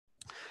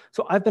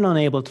 So I've been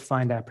unable to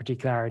find out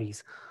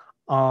particularities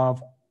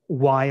of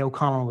why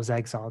O'Connell was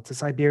exiled to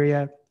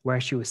Siberia, where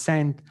she was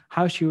sent,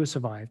 how she was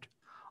survived,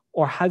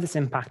 or how this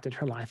impacted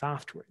her life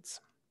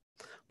afterwards.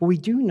 But we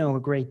do know a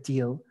great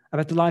deal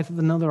about the life of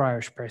another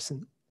Irish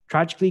person,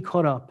 tragically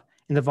caught up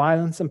in the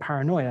violence and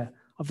paranoia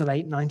of the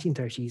late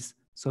 1930s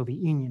Soviet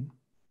Union.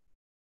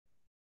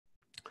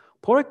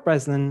 Pádraig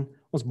Breslin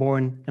was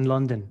born in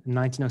London in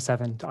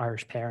 1907 to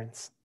Irish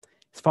parents.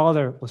 His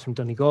father was from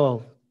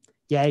Donegal,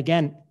 yet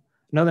again,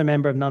 another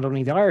member of not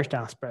only the Irish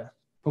diaspora,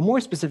 but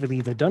more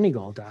specifically the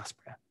Donegal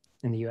diaspora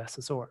in the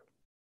USSR.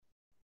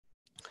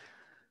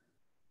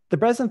 The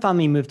Breslin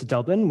family moved to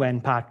Dublin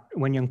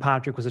when young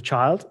Patrick was a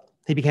child.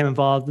 He became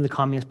involved in the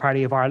Communist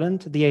Party of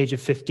Ireland at the age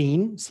of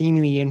 15,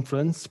 seemingly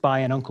influenced by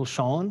an Uncle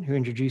Sean who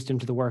introduced him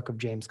to the work of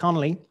James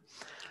Connolly.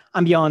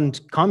 And beyond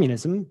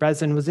communism,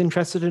 Breslin was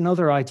interested in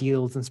other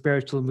ideals and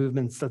spiritual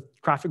movements that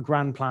crafted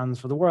grand plans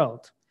for the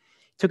world.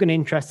 He took an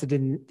interest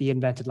in the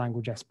invented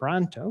language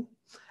Esperanto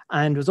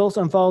and was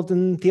also involved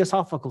in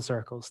theosophical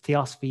circles,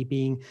 theosophy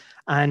being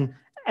an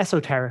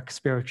esoteric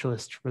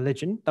spiritualist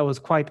religion that was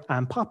quite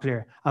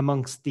popular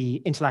amongst the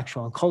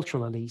intellectual and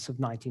cultural elites of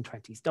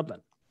 1920s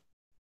Dublin.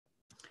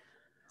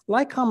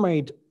 Like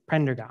comrade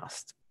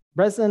Prendergast,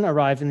 Breslin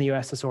arrived in the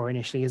USSR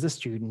initially as a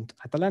student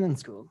at the Lenin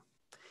School.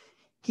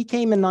 He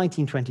came in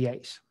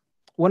 1928,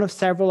 one of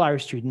several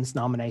Irish students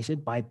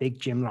nominated by Big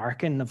Jim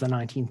Larkin of the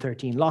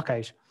 1913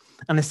 lockout,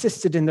 and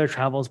assisted in their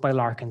travels by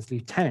Larkin's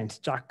lieutenant,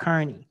 Jack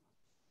Carney.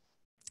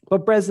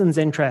 But Breslin's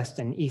interest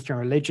in Eastern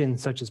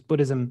religions, such as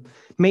Buddhism,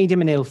 made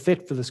him an ill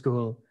fit for the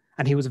school,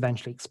 and he was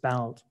eventually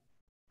expelled.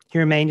 He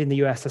remained in the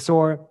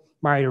USSR,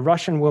 married a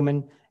Russian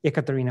woman,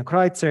 Ekaterina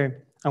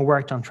Kreutzer, and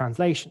worked on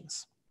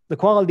translations. The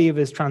quality of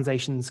his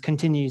translations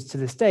continues to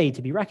this day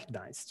to be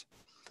recognized.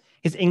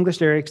 His English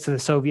lyrics to the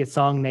Soviet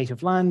song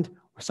Native Land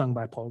were sung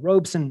by Paul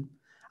Robeson,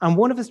 and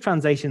one of his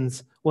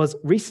translations was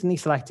recently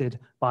selected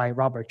by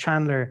Robert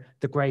Chandler,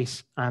 the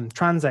great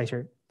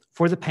translator,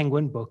 for the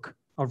Penguin Book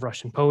of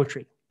Russian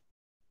Poetry.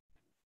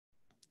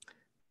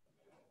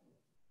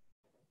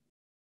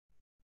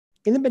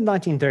 In the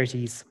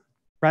mid-1930s,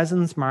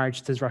 Breslin's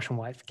marriage to his Russian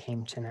wife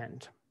came to an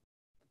end.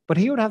 But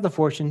he would have the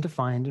fortune to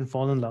find and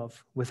fall in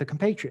love with a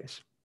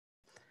compatriot,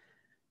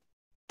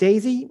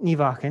 Daisy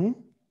Nivakin,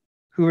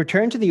 who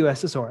returned to the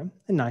USSR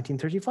in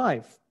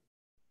 1935.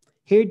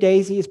 Here,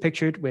 Daisy is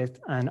pictured with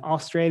an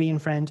Australian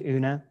friend,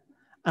 Una,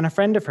 and a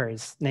friend of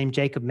hers named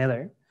Jacob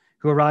Miller,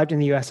 who arrived in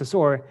the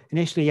USSR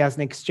initially as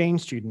an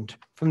exchange student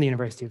from the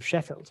University of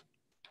Sheffield.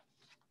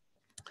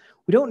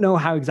 We don't know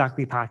how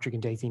exactly Patrick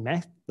and Daisy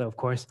met, though of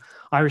course,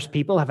 Irish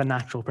people have a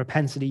natural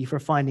propensity for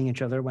finding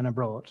each other when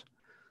abroad.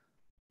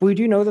 But we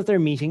do know that their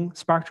meeting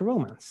sparked a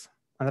romance,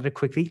 and that it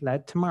quickly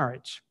led to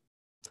marriage.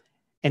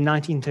 In late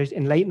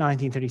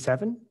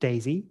 1937,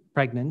 Daisy,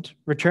 pregnant,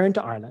 returned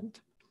to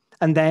Ireland.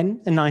 And then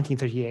in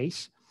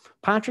 1938,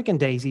 Patrick and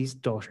Daisy's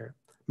daughter,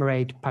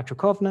 Maurice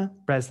Patrikovna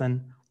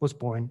Breslin, was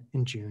born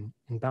in June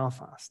in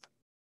Belfast.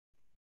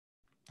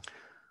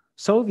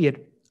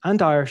 Soviet and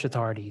Irish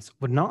authorities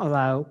would not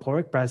allow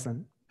Pádraig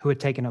Breslin, who had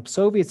taken up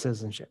Soviet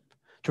citizenship,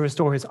 to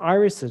restore his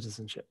Irish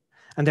citizenship,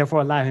 and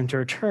therefore allow him to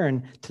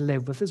return to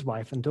live with his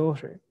wife and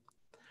daughter.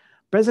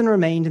 Breslin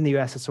remained in the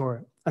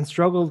USSR and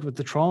struggled with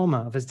the trauma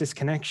of his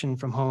disconnection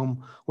from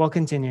home while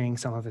continuing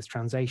some of his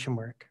translation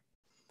work.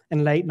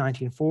 In late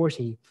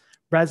 1940,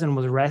 Breslin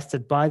was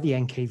arrested by the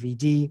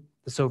NKVD,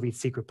 the Soviet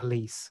secret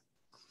police.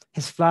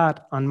 His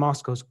flat on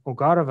Moscow's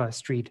Ogarova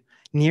Street,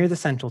 near the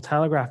Central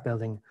Telegraph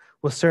Building,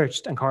 was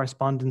searched and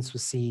correspondence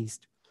was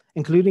seized,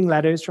 including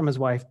letters from his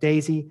wife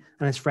Daisy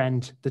and his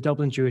friend, the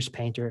Dublin Jewish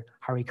painter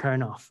Harry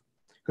Kernoff,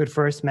 who had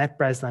first met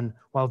Breslin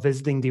while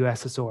visiting the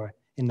USSR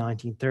in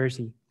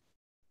 1930.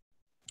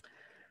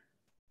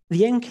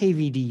 The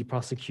NKVD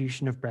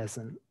prosecution of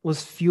Breslin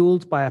was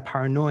fueled by a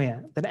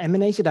paranoia that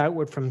emanated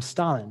outward from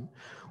Stalin,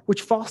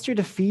 which fostered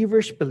a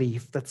feverish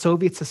belief that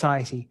Soviet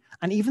society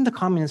and even the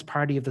Communist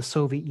Party of the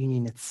Soviet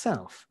Union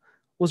itself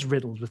was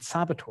riddled with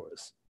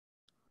saboteurs.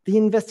 The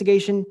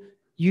investigation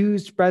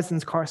used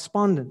Breslin's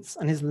correspondence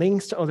and his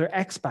links to other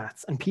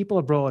expats and people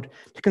abroad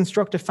to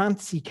construct a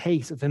fantasy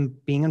case of him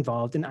being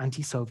involved in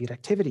anti-Soviet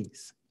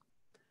activities.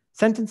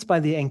 Sentenced by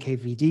the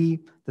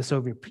NKVD, the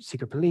Soviet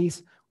secret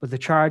police, with the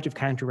charge of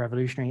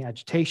counter-revolutionary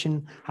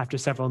agitation after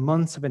several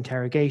months of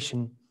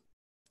interrogation,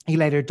 he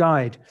later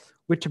died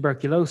with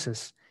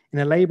tuberculosis in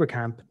a labor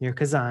camp near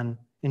Kazan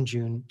in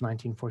June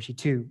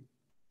 1942.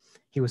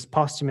 He was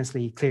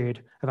posthumously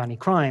cleared of any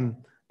crime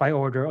by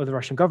order of the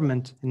Russian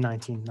government in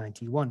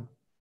 1991.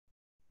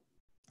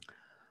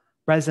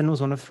 Breslin was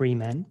one of three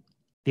men,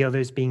 the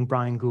others being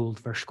Brian Gould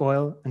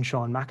Verschoyle and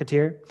Sean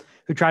McAteer,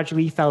 who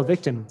tragically fell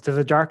victim to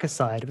the darkest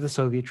side of the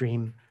Soviet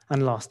dream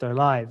and lost their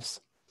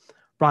lives.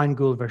 Brian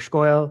Gould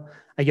Verschoyle,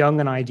 a young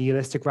and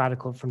idealistic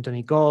radical from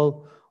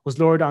Donegal, was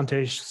lured onto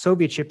a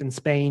Soviet ship in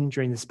Spain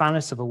during the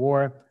Spanish Civil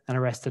War and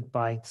arrested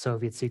by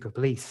Soviet secret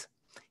police.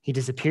 He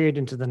disappeared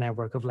into the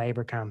network of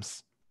labor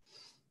camps.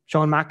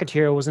 Sean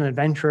McAteer was an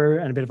adventurer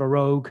and a bit of a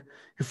rogue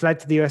who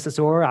fled to the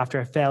USSR after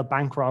a failed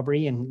bank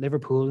robbery in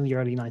Liverpool in the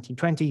early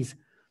 1920s.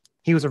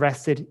 He was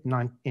arrested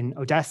in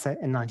Odessa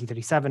in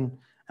 1937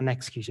 and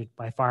executed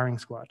by a firing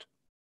squad.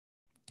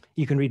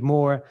 You can read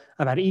more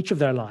about each of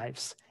their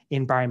lives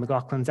in Barry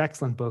McLaughlin's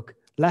excellent book,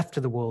 Left to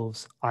the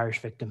Wolves, Irish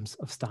Victims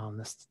of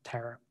Stalinist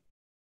Terror.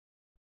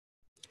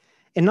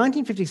 In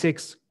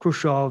 1956,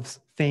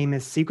 Khrushchev's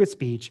famous secret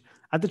speech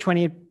at the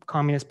 20th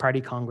Communist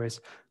Party Congress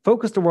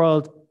focused the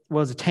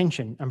world's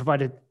attention and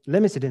provided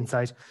limited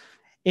insight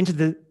into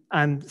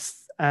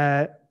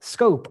the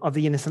scope of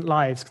the innocent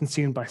lives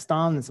consumed by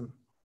Stalinism,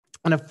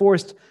 and have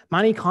forced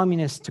many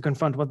communists to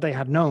confront what they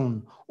had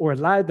known or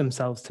allowed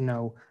themselves to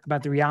know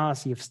about the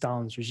reality of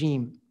Stalin's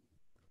regime.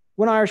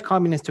 One Irish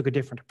communist took a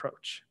different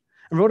approach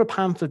and wrote a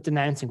pamphlet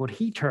denouncing what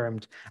he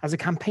termed as a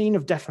campaign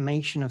of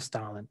defamation of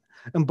Stalin,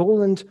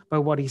 emboldened by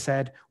what he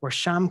said were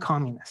sham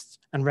communists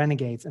and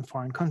renegades in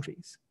foreign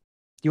countries.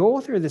 The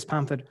author of this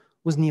pamphlet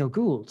was Neil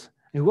Gould,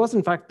 who was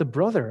in fact the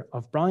brother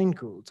of Brian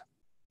Gould.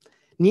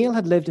 Neil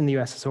had lived in the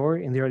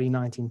USSR in the early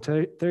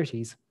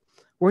 1930s,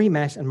 where he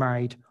met and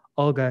married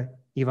Olga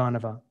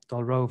Ivanova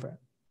Dolrova.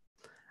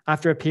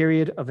 After a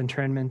period of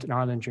internment in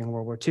Ireland during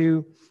World War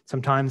II,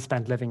 some time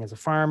spent living as a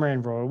farmer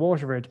in rural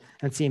Waterford,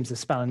 and it seems a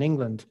spell in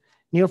England,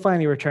 Neil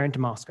finally returned to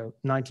Moscow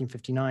in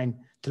 1959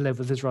 to live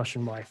with his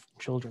Russian wife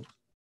and children.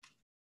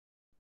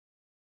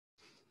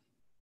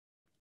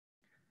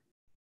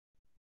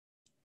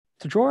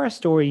 To draw our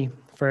story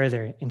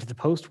further into the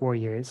post-war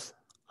years,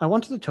 I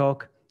wanted to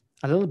talk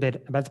a little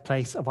bit about the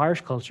place of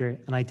Irish culture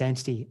and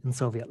identity in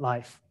Soviet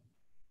life.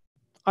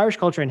 Irish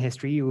culture and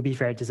history, it would be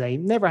fair to say,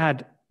 never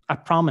had a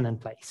prominent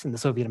place in the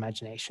Soviet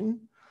imagination,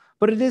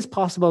 but it is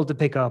possible to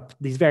pick up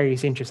these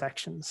various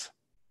intersections.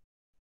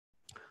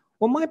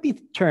 What might be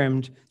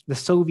termed the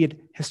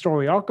Soviet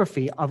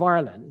historiography of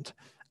Ireland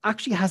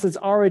actually has its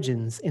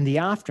origins in the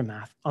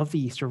aftermath of the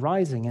Easter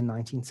Rising in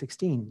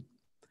 1916.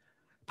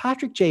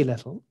 Patrick J.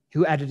 Little,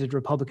 who edited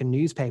Republican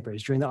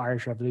newspapers during the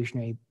Irish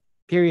Revolutionary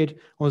period and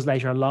was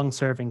later a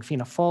long-serving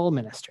Fianna Fáil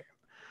minister,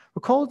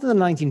 recalled in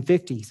the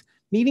 1950s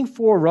meeting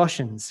four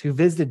Russians who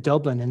visited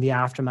Dublin in the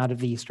aftermath of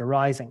the Easter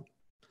Rising.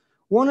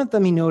 One of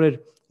them, he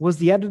noted, was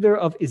the editor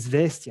of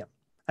Izvestia,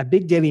 a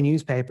big daily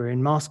newspaper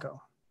in Moscow.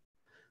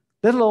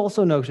 Little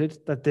also noted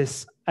that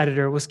this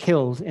editor was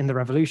killed in the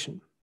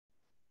revolution.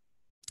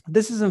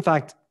 This is in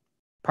fact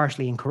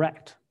partially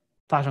incorrect.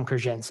 Platon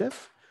Kurgentsev,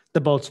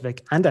 the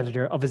Bolshevik and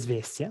editor of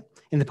Izvestia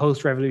in the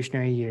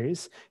post-revolutionary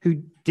years, who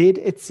did,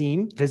 it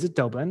seemed, visit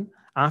Dublin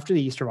after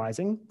the Easter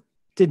Rising,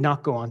 did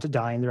not go on to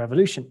die in the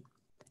revolution.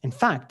 In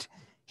fact,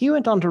 he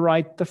went on to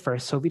write the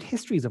first Soviet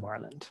histories of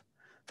Ireland,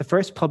 the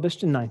first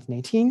published in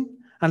 1918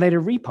 and later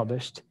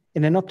republished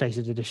in an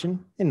updated edition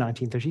in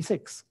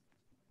 1936.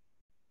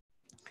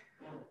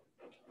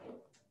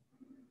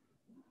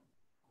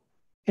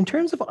 In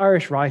terms of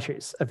Irish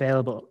writers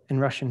available in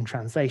Russian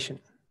translation,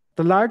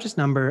 the largest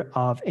number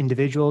of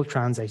individual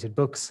translated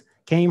books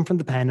came from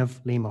the pen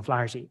of Liam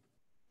O'Flaherty,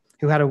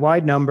 who had a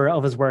wide number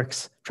of his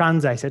works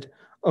translated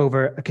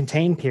over a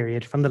contained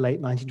period from the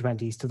late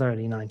 1920s to the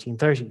early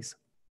 1930s.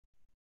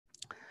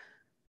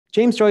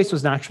 James Joyce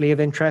was naturally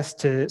of interest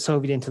to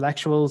Soviet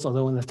intellectuals,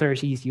 although in the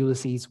 30s,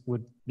 Ulysses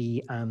would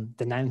be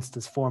denounced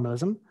as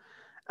formalism.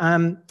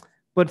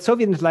 But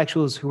Soviet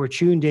intellectuals who were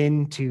tuned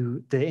in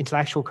to the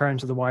intellectual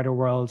currents of the wider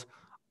world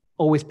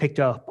always picked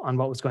up on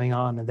what was going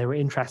on, and they were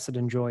interested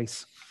in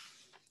Joyce.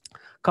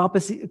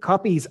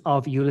 Copies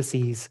of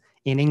Ulysses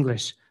in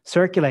English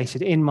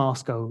circulated in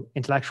Moscow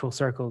intellectual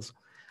circles.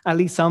 At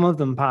least some of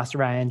them passed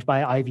around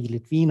by Ivy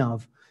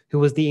Litvinov, who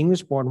was the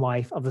English-born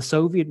wife of the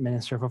Soviet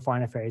Minister for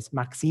Foreign Affairs,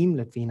 Maxim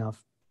Litvinov.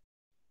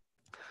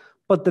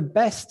 But the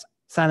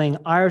best-selling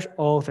Irish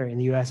author in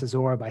the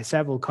USSR by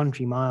several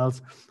country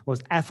miles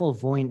was Ethel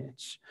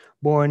Voynich,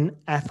 born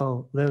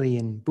Ethel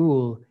Lillian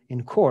Boole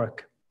in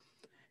Cork,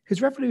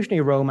 whose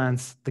revolutionary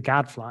romance, The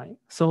Gadfly,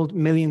 sold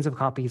millions of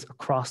copies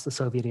across the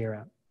Soviet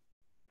era.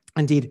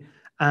 Indeed,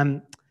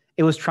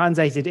 it was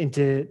translated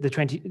into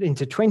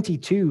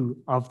 22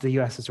 of the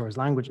USSR's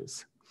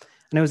languages.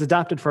 And it was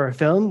adapted for a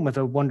film with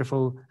a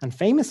wonderful and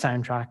famous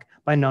soundtrack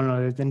by none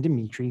other than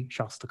Dmitri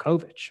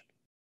Shostakovich.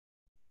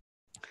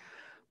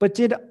 But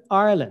did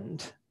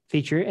Ireland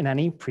feature in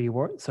any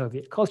pre-war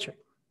Soviet culture?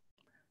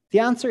 The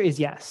answer is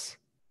yes.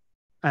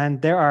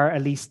 And there are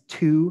at least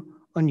two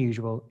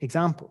unusual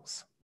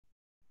examples.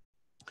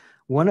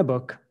 One a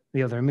book,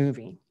 the other a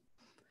movie.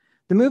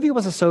 The movie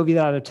was a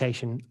Soviet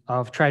adaptation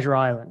of Treasure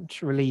Island,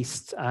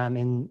 released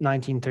in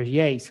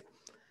 1938.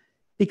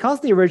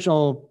 Because the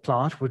original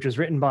plot, which was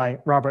written by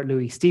Robert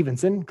Louis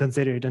Stevenson,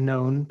 considered a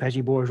known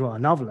petty bourgeois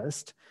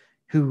novelist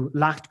who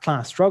lacked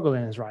class struggle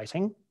in his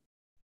writing,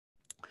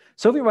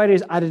 Soviet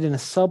writers added in a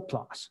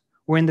subplot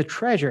wherein the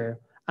treasure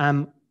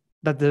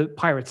that the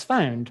pirates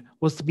found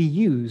was to be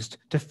used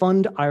to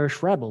fund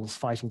Irish rebels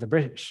fighting the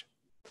British.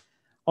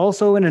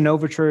 Also, in an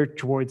overture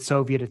towards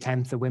Soviet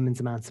attempts at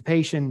women's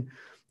emancipation,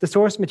 the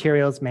source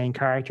material's main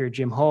character,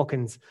 Jim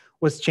Hawkins,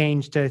 was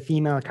changed to a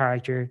female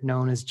character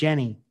known as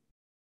Jenny.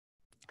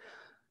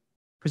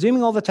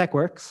 Presuming all the tech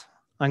works,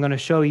 I'm going to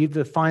show you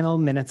the final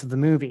minutes of the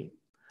movie,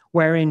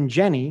 wherein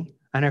Jenny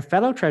and her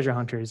fellow treasure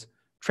hunters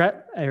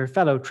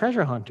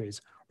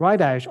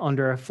ride out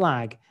under a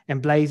flag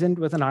emblazoned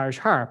with an Irish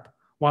harp,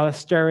 while a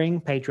stirring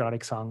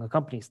patriotic song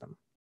accompanies them.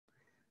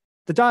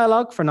 The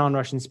dialogue for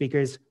non-Russian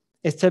speakers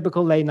is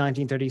typical late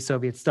 1930s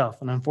Soviet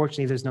stuff, and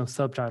unfortunately there's no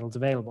subtitles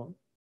available.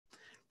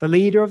 The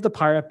leader of the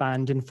pirate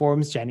band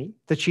informs Jenny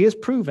that she has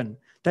proven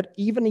that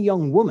even a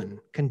young woman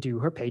can do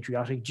her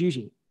patriotic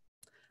duty.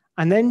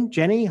 And then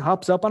Jenny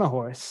hops up on a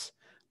horse,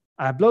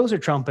 blows her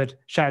trumpet,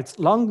 shouts,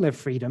 "Long live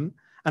freedom,"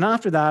 and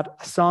after that,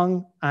 a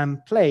song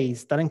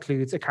plays that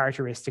includes a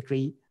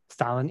characteristically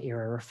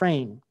Stalin-era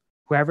refrain.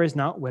 Whoever is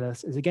not with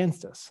us is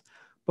against us.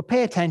 But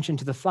pay attention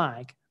to the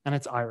flag and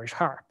its Irish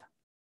harp.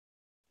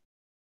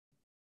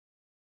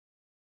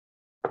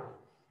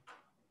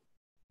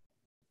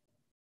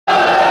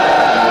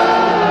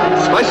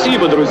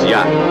 Спасибо,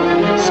 друзья.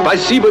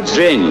 Спасибо,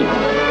 Дженни.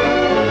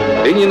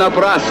 Ты не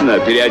напрасно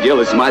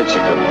переоделась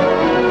мальчиком.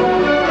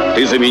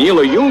 Ты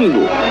заменила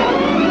Юнгу.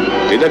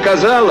 Ты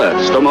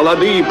доказала, что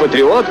молодые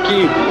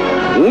патриотки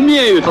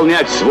умеют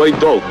выполнять свой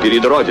долг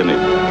перед Родиной.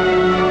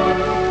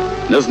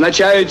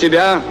 Назначаю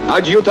тебя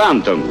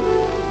адъютантом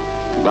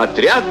в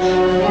отряд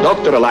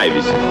доктора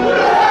Лайвиса.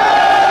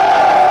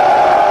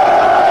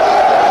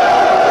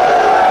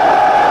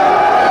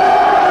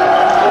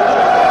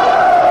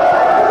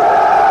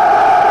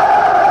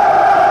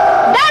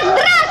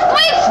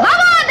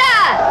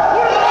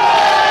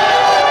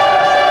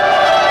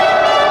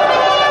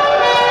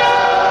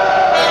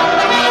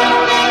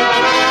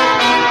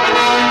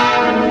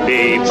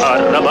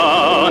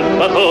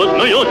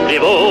 Походную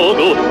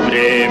тревогу,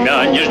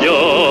 время не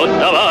ждет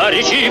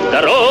товарищей в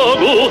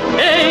дорогу.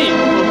 Эй,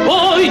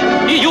 бой,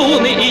 и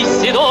юный, и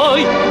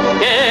седой,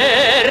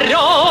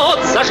 вперед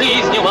за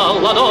жизнью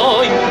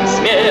молодой,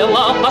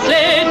 смело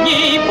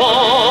последний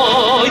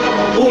бой.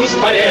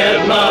 Пусть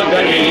победно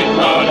горит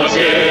над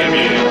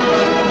всеми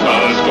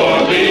наш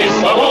гордый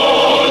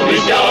свободный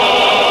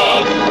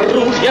стяг.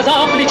 Ружья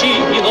за плечи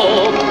и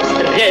ног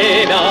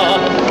стремя,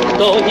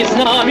 кто не с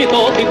нами,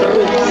 тот и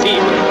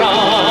трусит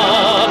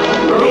враг.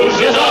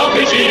 Ружья за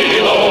плечи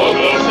и ног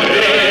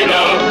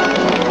стремя,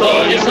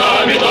 кто не с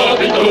нами, тот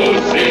и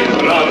трусит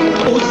враг.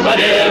 Пусть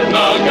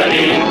победно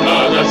горит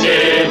над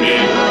всеми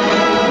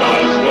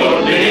наш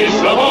гордый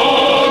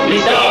свободный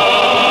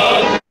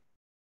стяг.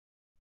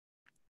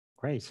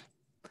 Great.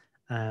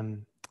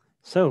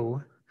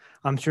 So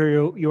I'm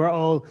sure you are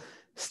all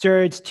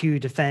stirred to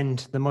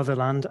defend the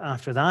motherland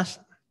after that.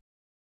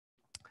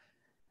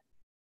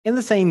 In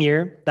the same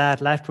year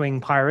that left-wing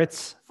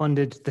pirates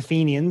funded the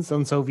Fenians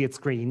on Soviet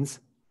screens,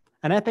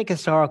 an epic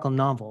historical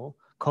novel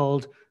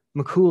called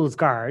McCool's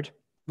Guard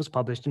was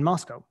published in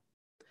Moscow,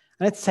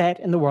 and it's set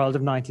in the world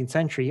of 19th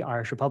century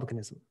Irish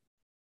republicanism.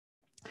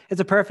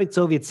 It's a perfect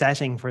Soviet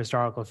setting for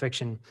historical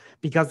fiction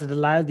because it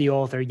allowed the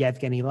author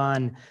Yevgeny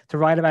Lan to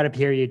write about a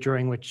period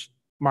during which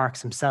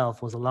Marx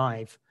himself was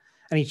alive.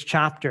 And each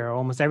chapter,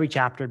 almost every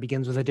chapter,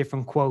 begins with a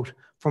different quote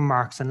from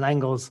Marx and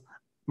Engels,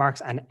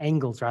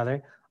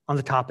 on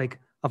the topic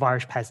of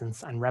Irish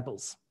peasants and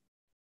rebels.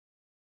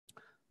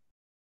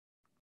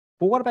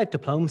 But what about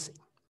diplomacy?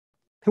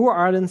 Who were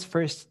Ireland's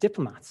first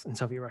diplomats in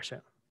Soviet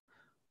Russia?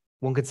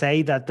 One could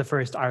say that the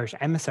first Irish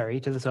emissary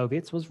to the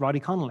Soviets was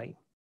Roddy Connolly.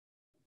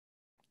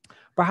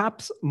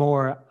 Perhaps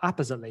more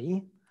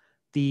appositely,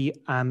 the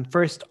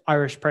first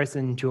Irish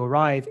person to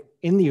arrive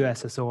in the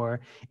USSR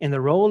in the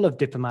role of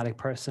diplomatic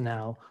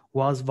personnel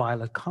was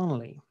Violet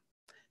Connolly.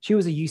 She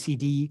was a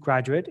UCD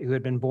graduate who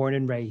had been born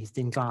and raised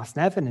in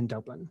Glasnevin in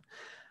Dublin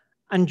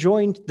and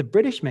joined the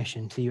British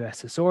mission to the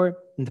USSR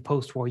in the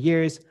post-war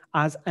years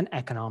as an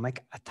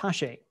economic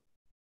attaché.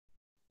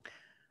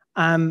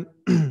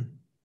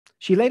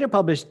 She later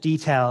published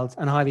detailed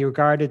and highly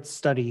regarded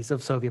studies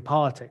of Soviet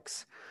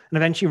politics and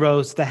eventually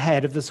rose to the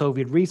head of the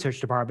Soviet Research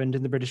Department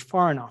in the British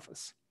Foreign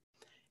Office.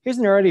 Here's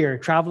an earlier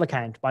travel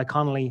account by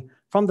Connolly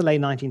from the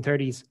late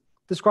 1930s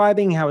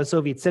describing how a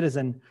Soviet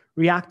citizen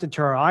reacted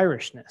to her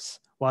Irishness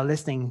while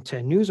listening to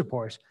a news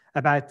report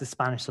about the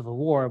Spanish Civil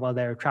War while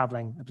they were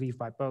traveling, I believe,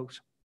 by boat.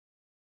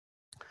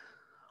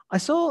 I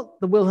saw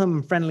the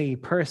Wilhelm friendly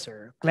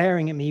purser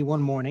glaring at me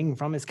one morning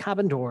from his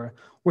cabin door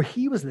where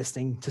he was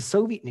listening to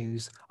Soviet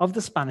news of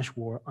the Spanish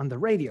War on the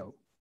radio.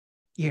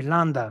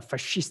 Irlanda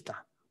fascista,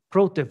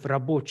 protiv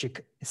rabochik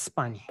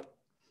Espani.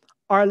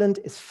 Ireland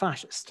is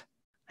fascist,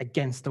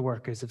 against the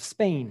workers of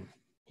Spain,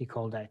 he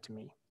called out to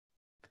me.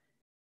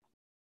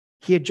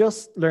 He had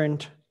just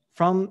learned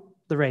from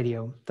the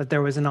radio that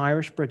there was an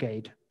Irish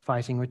brigade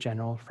fighting with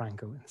General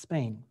Franco in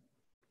Spain.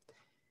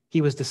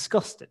 He was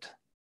disgusted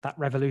that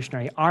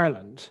revolutionary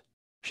Ireland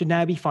should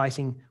now be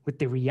fighting with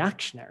the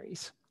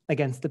reactionaries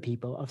against the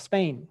people of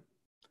Spain.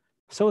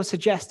 So a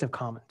suggestive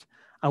comment,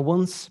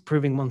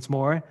 proving once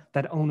more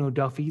that Ono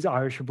Duffy's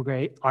Irish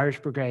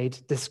Brigade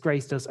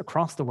disgraced us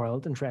across the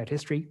world and throughout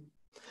history,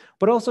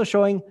 but also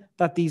showing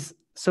that these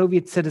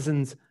Soviet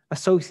citizens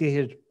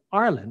associated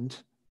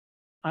Ireland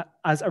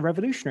as a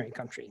revolutionary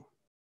country.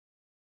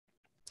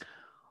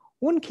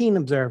 One keen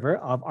observer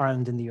of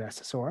Ireland in the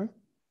USSR,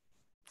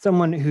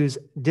 someone whose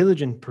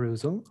diligent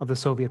perusal of the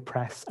Soviet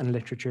press and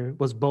literature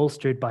was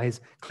bolstered by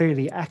his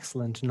clearly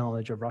excellent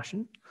knowledge of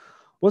Russian,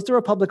 was the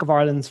Republic of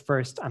Ireland's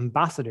first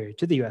ambassador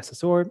to the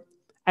USSR,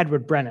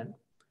 Edward Brennan,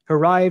 who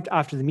arrived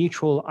after the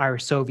mutual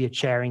Irish-Soviet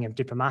sharing of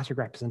diplomatic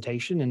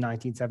representation in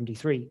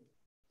 1973.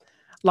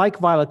 Like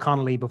Violet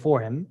Connolly before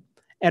him,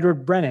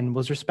 Edward Brennan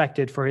was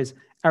respected for his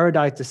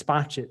erudite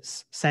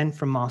dispatches sent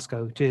from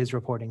Moscow to his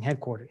reporting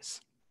headquarters.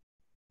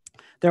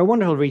 They're a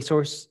wonderful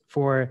resource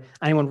for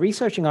anyone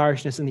researching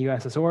Irishness in the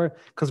USSR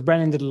because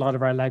Brennan did a lot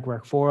of our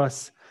legwork for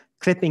us,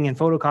 clipping and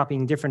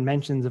photocopying different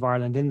mentions of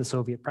Ireland in the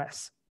Soviet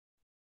press.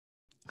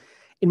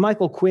 In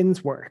Michael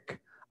Quinn's work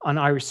on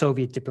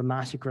Irish-Soviet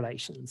diplomatic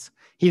relations,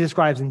 he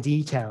describes in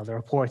detail the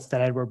reports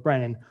that Edward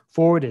Brennan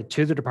forwarded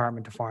to the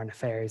Department of Foreign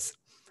Affairs.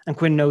 And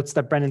Quinn notes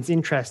that Brennan's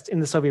interest in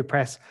the Soviet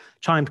press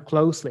chimed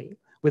closely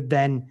with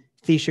then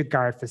Taoiseach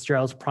Garret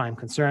Fitzgerald's prime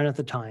concern at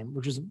the time,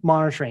 which was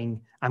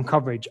monitoring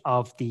coverage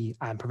of the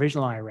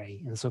provisional IRA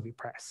in the Soviet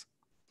press.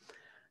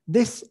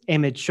 This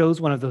image shows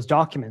one of those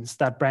documents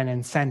that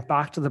Brennan sent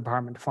back to the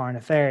Department of Foreign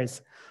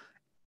Affairs.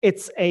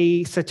 It's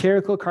a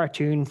satirical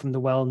cartoon from the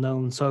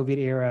well-known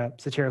Soviet-era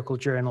satirical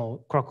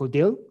journal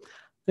Krokodil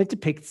that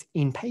depicts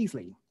Ian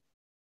Paisley.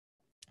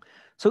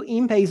 So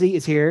Ian Paisley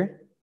is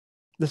here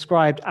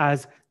described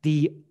as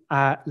the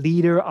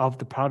leader of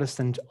the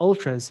Protestant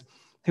ultras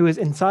who is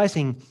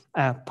inciting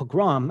a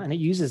pogrom, and it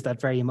uses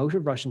that very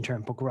emotive Russian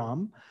term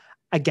pogrom,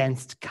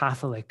 against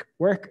Catholic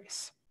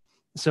workers.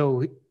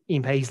 So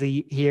Ian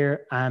Paisley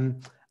here,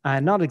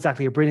 not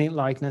exactly a brilliant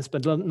likeness,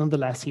 but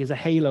nonetheless, he has a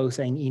halo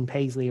saying Ian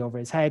Paisley over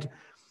his head,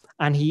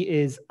 and he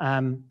is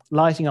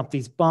lighting up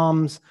these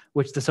bombs,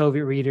 which the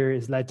Soviet reader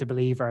is led to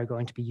believe are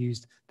going to be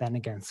used then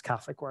against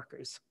Catholic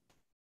workers.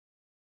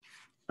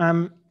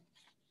 But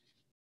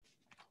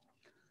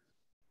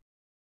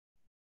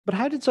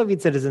how did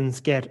Soviet citizens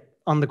get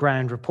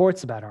on-the-ground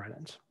reports about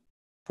Ireland?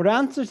 For the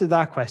answer to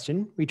that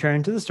question, we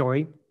turn to the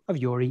story of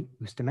Yuri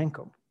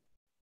Ustimenko.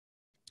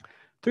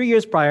 3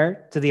 years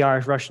prior to the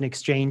Irish-Russian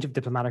exchange of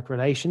diplomatic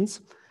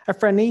relations, a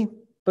friendly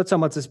but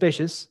somewhat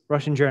suspicious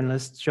Russian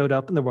journalist showed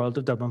up in the world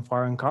of Dublin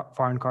foreign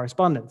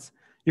correspondence,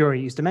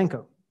 Yuri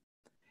Ustimenko.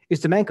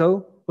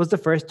 Ustimenko was the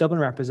first Dublin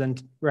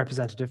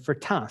representative for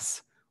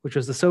TASS, which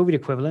was the Soviet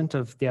equivalent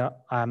of the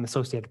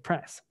Associated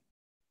Press.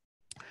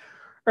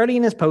 Early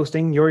in his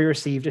posting, Yuri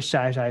received a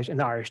shout-out in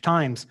the Irish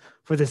Times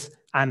for this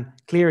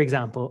clear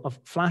example of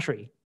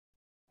flattery.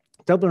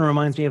 Dublin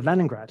reminds me of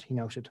Leningrad, he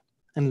noted,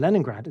 and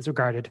Leningrad is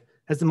regarded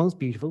as the most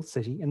beautiful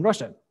city in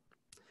Russia.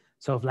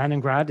 So if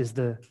Leningrad is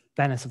the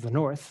Venice of the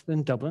North,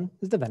 then Dublin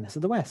is the Venice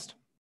of the West.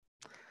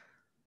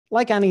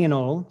 Like any and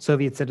all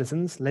Soviet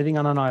citizens living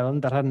on an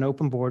island that had an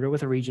open border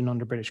with a region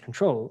under British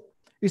control,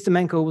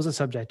 Ustimenko was a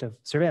subject of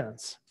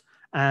surveillance.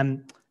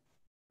 John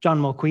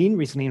Mulqueen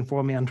recently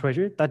informed me on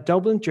Twitter that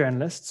Dublin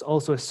journalists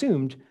also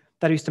assumed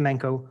that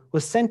Ustimenko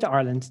was sent to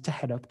Ireland to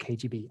head up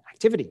KGB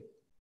activity.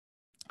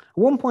 At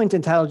one point,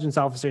 intelligence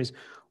officers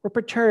were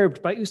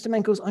perturbed by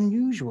Ustimenko's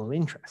unusual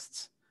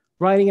interests.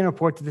 Writing a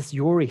report to this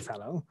Yuri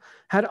fellow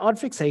had odd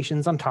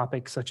fixations on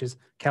topics such as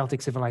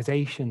Celtic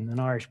civilization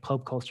and Irish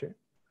pub culture.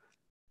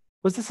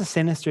 Was this a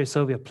sinister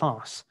Soviet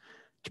plot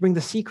to bring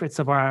the secrets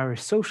of our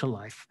Irish social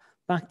life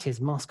back to his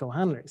Moscow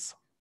handlers?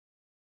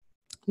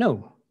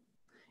 No.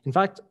 In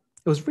fact,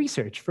 it was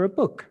research for a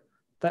book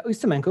that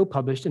Ustimenko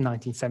published in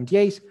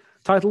 1978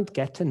 titled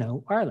Get to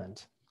Know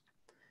Ireland.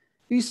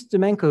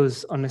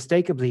 Ustimenko's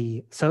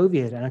unmistakably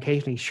Soviet and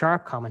occasionally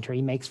sharp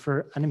commentary makes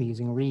for an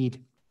amusing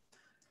read.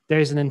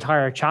 There's an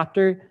entire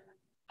chapter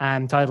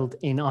titled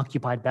In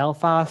Occupied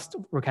Belfast,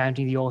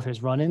 recounting the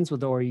author's run-ins with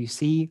the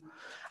RUC,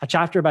 a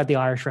chapter about the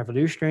Irish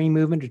Revolutionary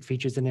Movement, which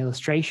features an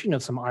illustration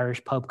of some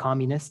Irish pub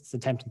communists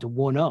attempting to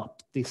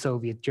one-up the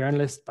Soviet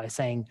journalists by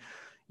saying,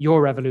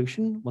 your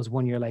revolution was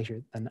 1 year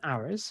later than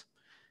ours,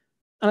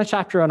 and a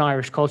chapter on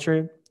Irish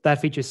culture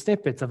that features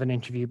snippets of an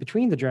interview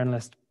between the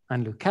journalist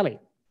and Luke Kelly.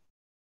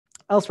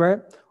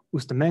 Elsewhere,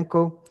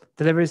 Ustimenko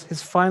delivers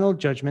his final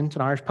judgment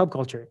on Irish pub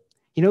culture.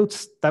 He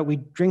notes that we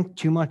drink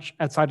too much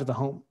outside of the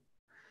home.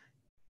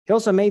 He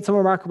also made some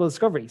remarkable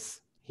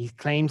discoveries. He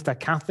claims that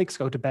Catholics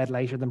go to bed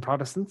later than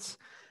Protestants,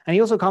 and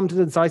he also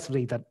commented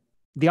decisively that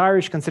the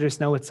Irish consider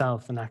snow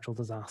itself a natural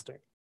disaster.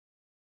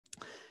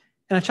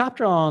 In a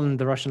chapter on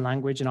the Russian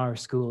language in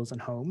Irish schools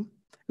and home,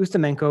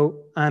 Ustimenko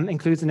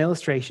includes an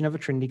illustration of a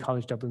Trinity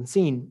College Dublin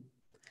scene.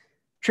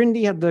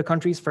 Trinity had the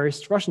country's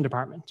first Russian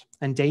department,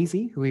 and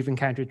Daisy, who we've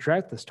encountered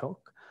throughout this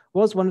talk,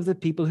 was one of the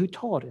people who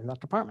taught in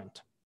that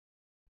department.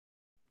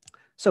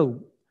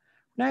 So,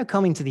 now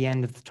coming to the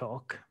end of the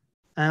talk,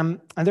 and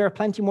there are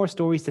plenty more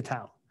stories to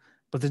tell,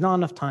 but there's not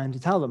enough time to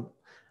tell them.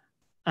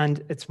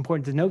 And it's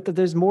important to note that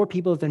there's more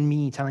people than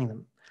me telling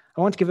them.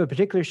 I want to give a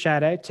particular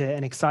shout out to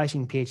an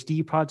exciting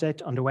PhD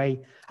project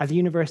underway at the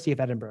University of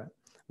Edinburgh,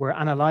 where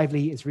Anna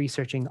Lively is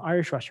researching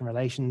Irish-Russian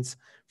relations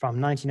from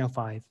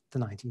 1905 to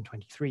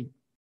 1923.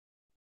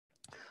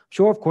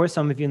 Sure, of course,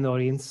 some of you in the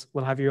audience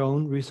will have your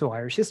own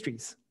Russo-Irish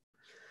histories,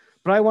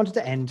 but I wanted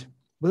to end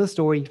with a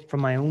story from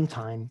my own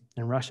time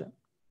in Russia.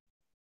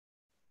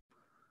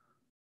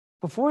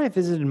 Before I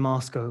visited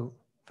Moscow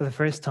for the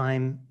first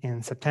time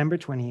in September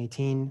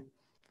 2018,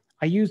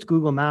 I used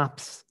Google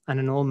Maps and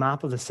an old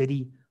map of the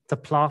city to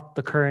plot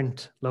the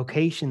current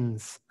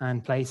locations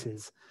and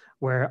places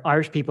where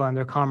Irish people and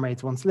their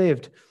comrades once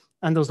lived,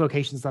 and those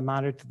locations that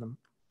mattered to them.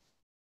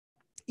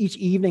 Each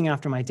evening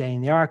after my day in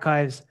the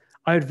archives,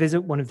 I would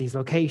visit one of these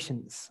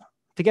locations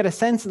to get a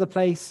sense of the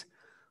place,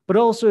 but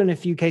also in a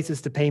few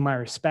cases to pay my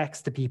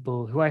respects to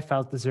people who I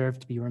felt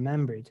deserved to be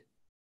remembered.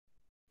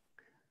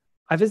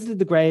 I visited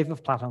the grave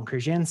of Platon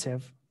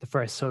Kurzhentsev, the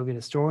first Soviet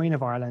historian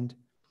of Ireland,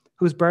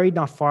 who was buried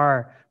not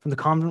far from the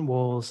convent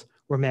walls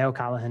where Mayo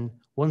Callaghan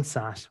once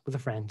sat with a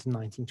friend in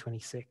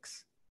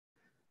 1926.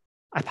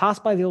 I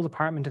passed by the old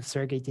apartment of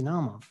Sergei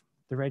Dynamov,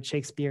 the Red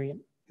Shakespearean,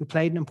 who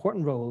played an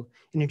important role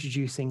in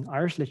introducing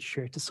Irish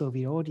literature to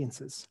Soviet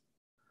audiences.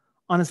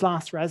 On his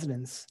last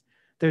residence,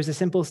 there's a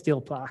simple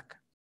steel plaque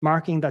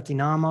marking that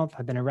Dynamov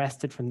had been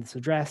arrested from this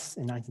address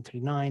in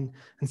 1939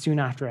 and soon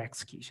after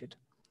executed,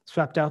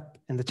 swept up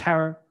in the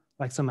tower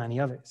like so many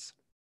others.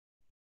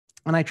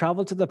 And I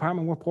traveled to the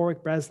apartment where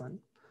Porrick Breslin,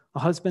 a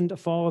husband, a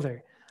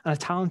father, and a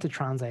talented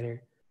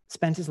translator,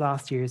 spent his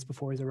last years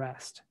before his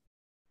arrest.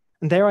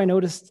 And there I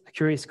noticed a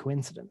curious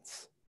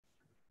coincidence.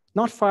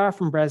 Not far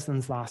from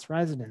Breslin's last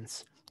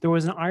residence, there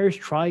was an Irish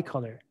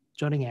tricolour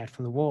jutting out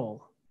from the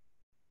wall.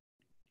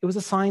 It was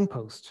a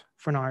signpost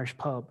for an Irish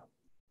pub,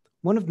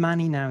 one of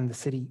many now in the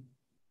city,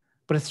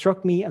 but it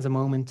struck me as a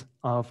moment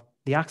of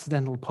the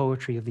accidental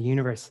poetry of the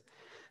universe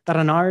that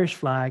an Irish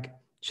flag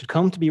should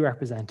come to be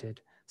represented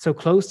so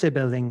close to a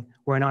building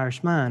where an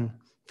Irish man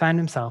found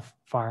himself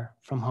far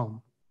from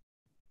home.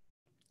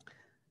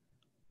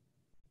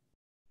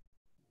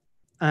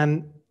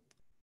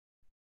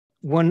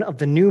 One of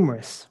the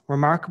numerous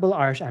remarkable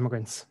Irish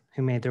emigrants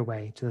who made their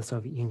way to the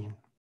Soviet Union.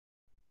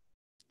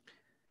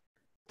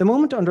 The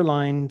moment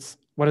underlines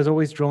what has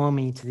always drawn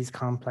me to these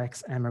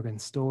complex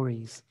emigrant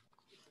stories.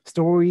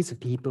 Stories of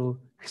people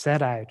who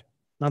set out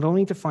not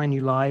only to find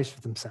new lives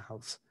for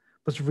themselves,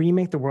 but to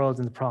remake the world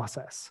in the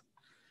process,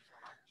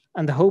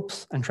 and the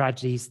hopes and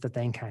tragedies that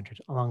they encountered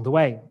along the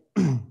way.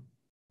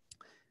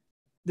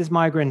 This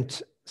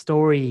migrant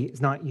story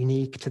is not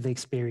unique to the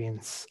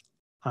experience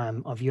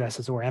of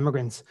USSR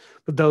immigrants,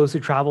 but those who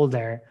traveled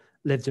there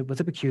lived it with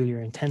a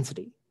peculiar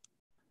intensity.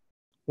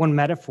 One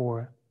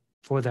metaphor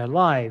for their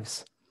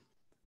lives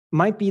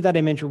might be that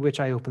image with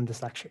which I opened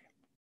this lecture.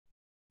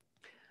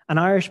 an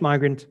Irish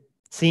migrant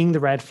seeing the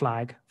red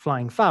flag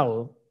flying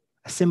foul,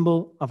 a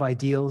symbol of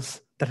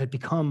ideals that had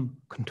become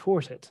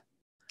contorted,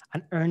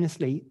 and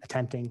earnestly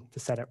attempting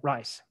to set it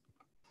right.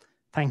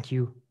 Thank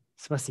you,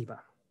 spasiba.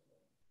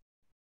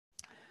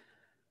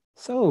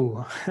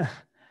 So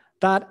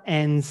that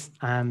ends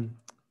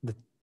the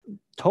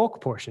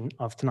talk portion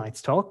of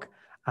tonight's talk.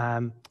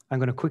 I'm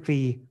going to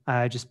quickly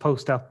just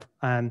post up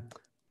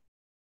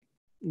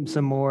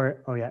some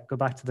more. Oh yeah, go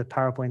back to the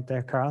PowerPoint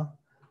there, Carl.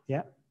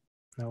 Yeah,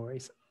 no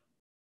worries.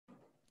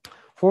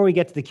 Before we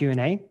get to the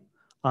Q&A,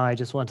 I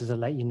just wanted to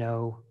let you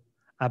know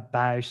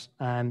about,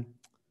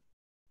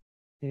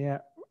 yeah,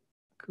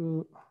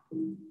 cool.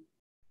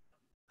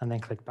 And then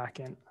click back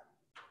in.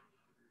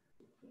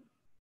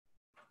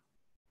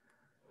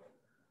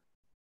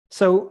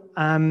 So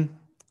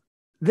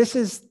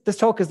this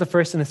talk is the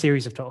first in a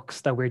series of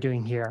talks that we're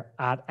doing here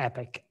at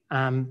EPIC.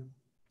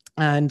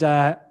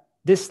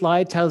 This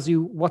slide tells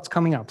you what's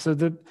coming up. So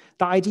the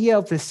idea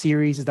of this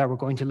series is that we're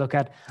going to look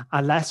at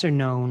a lesser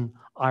known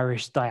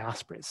Irish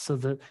diasporas. So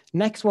the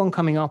next one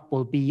coming up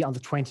will be on the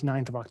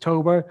 29th of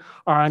October,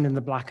 Ireland in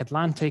the Black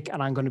Atlantic,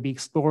 and I'm going to be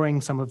exploring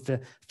some of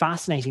the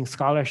fascinating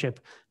scholarship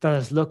that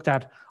has looked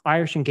at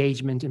Irish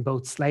engagement in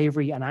both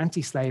slavery and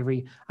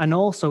anti-slavery, and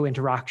also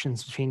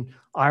interactions between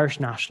Irish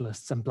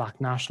nationalists and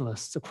Black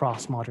nationalists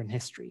across modern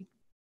history.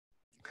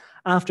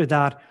 After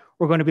that,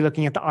 we're going to be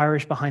looking at the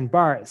Irish behind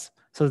bars.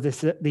 So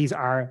these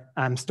are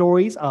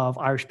stories of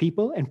Irish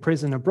people in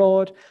prison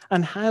abroad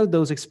and how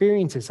those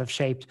experiences have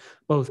shaped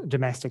both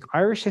domestic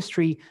Irish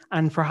history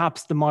and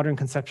perhaps the modern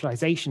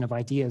conceptualization of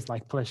ideas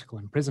like political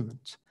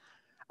imprisonment.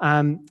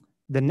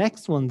 The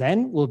next one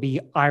then will be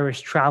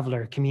Irish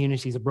traveller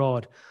communities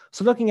abroad.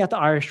 So looking at the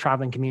Irish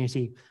travelling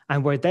community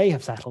and where they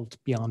have settled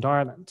beyond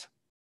Ireland.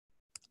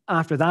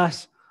 After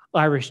that,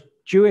 Irish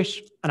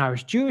Jewish and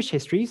Irish Jewish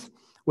histories,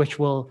 which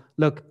will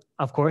look,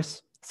 of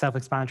course,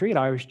 self-explanatory at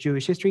Irish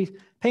Jewish histories,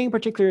 paying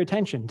particular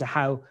attention to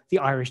how the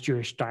Irish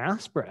Jewish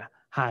diaspora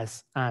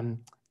has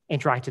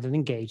interacted and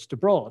engaged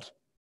abroad.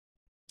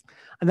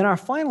 And then our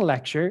final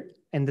lecture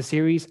in the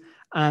series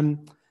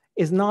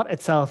is not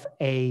itself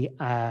a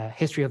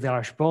history of the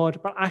Irish abroad,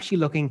 but actually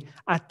looking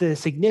at the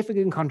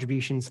significant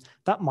contributions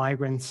that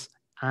migrants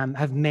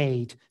have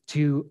made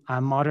to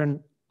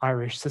modern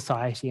Irish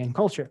society and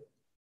culture.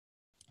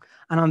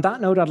 And on that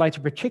note, I'd like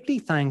to particularly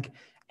thank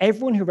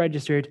everyone who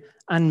registered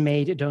and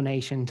made a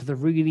donation to the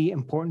really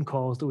important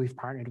cause that we've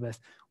partnered with,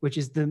 which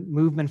is the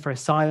movement for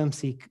asylum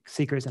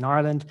seekers in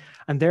Ireland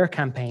and their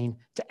campaign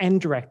to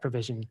end direct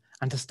provision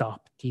and to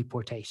stop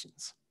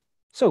deportations.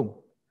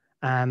 So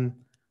I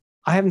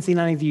haven't seen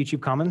any of the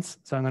YouTube comments,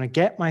 so I'm going to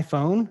get my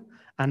phone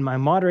and my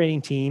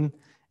moderating team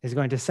is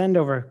going to send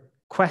over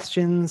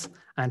questions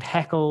and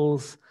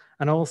heckles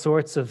and all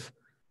sorts of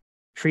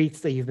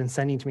treats that you've been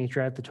sending to me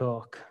throughout the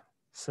talk.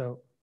 So,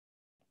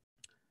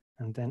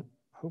 and then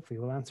hopefully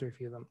we'll answer a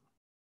few of them.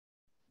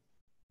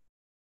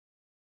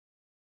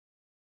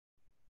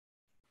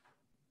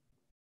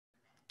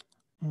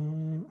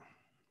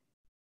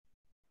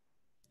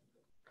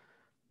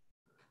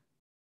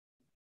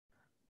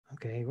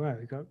 Okay, wow,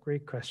 we got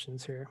great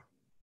questions here.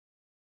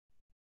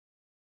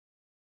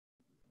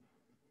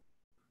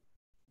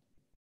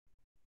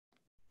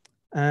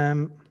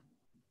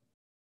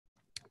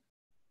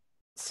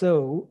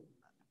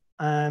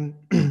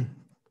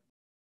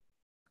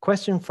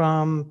 Question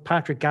from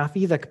Patrick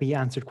Gaffey that could be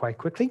answered quite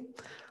quickly.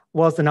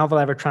 Was the novel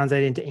ever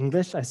translated into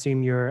English? I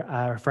assume you're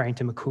referring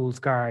to McCool's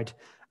Guard.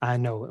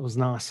 No, it was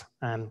not.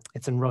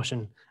 It's in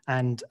Russian.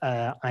 And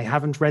I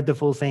haven't read the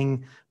full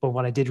thing, but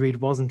what I did read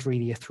wasn't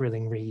really a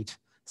thrilling read.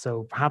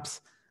 So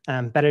perhaps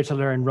better to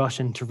learn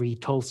Russian to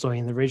read Tolstoy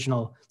in the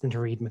original than to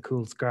read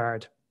McCool's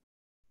Guard.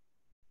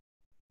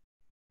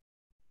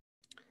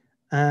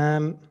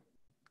 An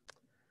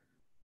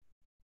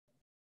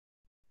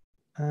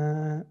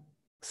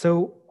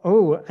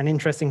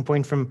interesting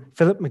point from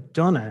Philip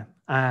McDonough,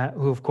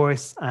 who of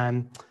course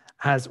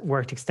has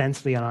worked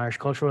extensively on Irish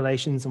cultural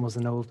relations and was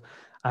an old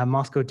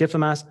Moscow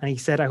diplomat. And he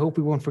said, I hope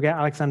we won't forget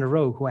Alexander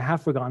Rowe, who I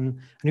have forgotten,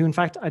 and who in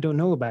fact I don't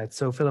know about.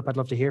 So Philip, I'd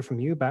love to hear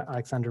from you about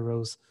Alexander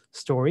Rowe's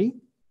story.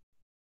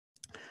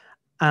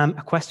 A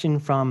question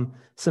from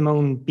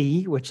Simone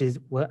B, which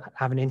will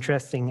have an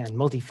interesting and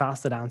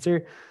multifaceted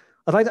answer.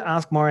 I'd like to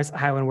ask Maurice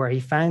how and where he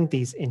found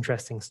these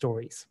interesting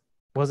stories.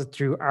 Was it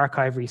through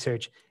archive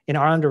research in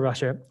Ireland or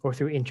Russia, or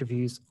through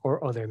interviews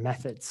or other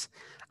methods?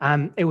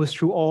 It was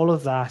through all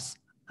of that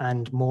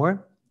and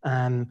more.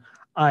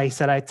 I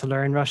set out to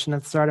learn Russian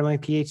at the start of my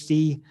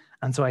PhD,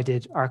 and so I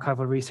did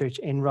archival research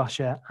in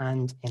Russia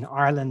and in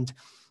Ireland.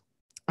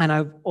 And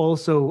I've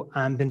also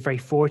been very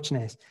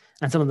fortunate,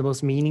 and some of the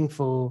most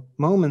meaningful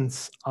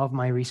moments of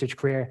my research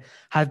career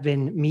have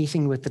been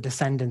meeting with the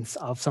descendants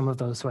of some of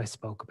those who I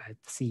spoke about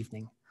this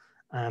evening.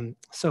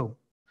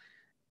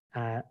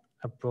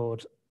 A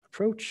broad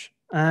approach.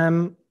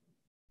 Now,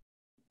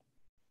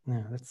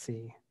 let's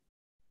see.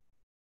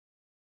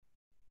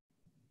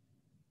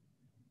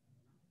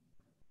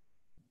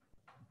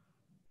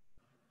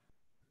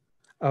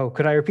 Oh,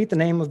 could I repeat the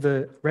name of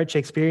the Red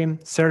Shakespearean?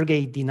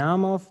 Sergei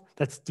Dinamov.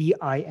 That's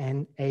Dinamov.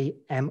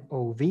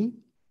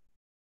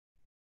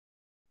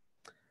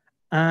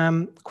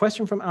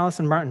 Question from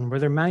Alison Martin. Were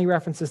there many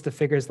references to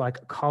figures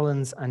like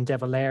Collins and De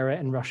Valera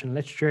in Russian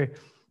literature?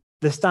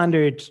 The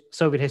standard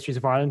Soviet histories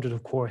of Ireland would,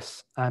 of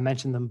course,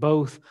 mention them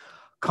both.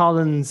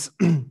 Collins'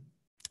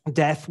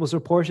 death was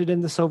reported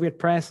in the Soviet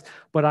press,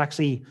 but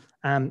actually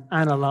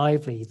Anna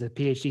Lively, the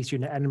PhD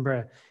student at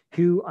Edinburgh,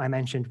 who I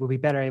mentioned, will be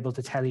better able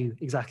to tell you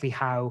exactly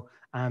how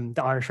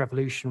the Irish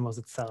Revolution was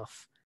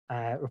itself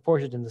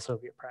reported in the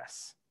Soviet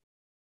press.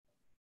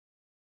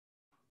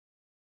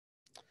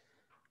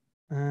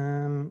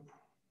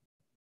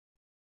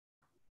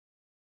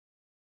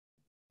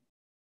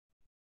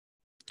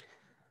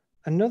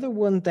 Another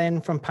one then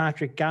from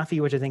Patrick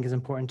Gaffey, which I think is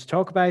important to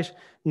talk about,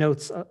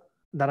 notes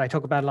that I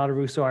talk about a lot of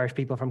Russo-Irish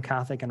people from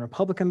Catholic and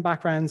Republican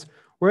backgrounds.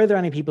 Were there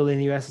any people in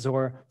the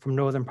USSR from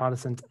Northern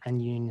Protestant and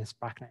Unionist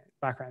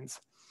backgrounds?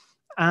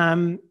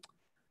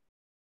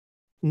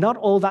 Not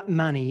all that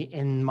many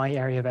in my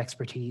area of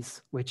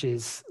expertise, which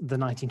is the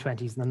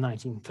 1920s and the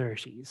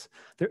 1930s.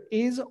 There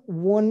is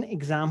one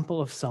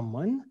example of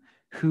someone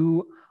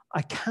who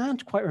I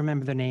can't quite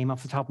remember their name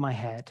off the top of my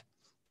head.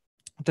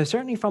 They're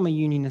certainly from a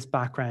Unionist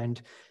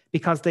background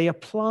because they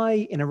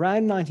apply in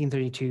around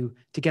 1932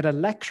 to get a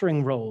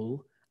lecturing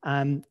role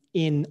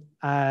in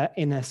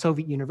a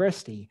Soviet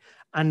university.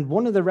 And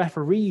one of the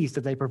referees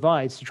that they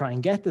provide to try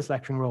and get this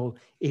lecturing role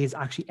is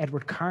actually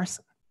Edward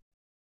Carson.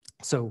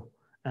 So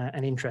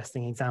an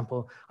interesting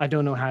example. I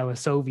don't know how a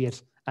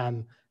Soviet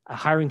a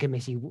hiring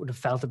committee would have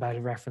felt about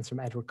a reference from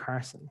Edward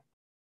Carson.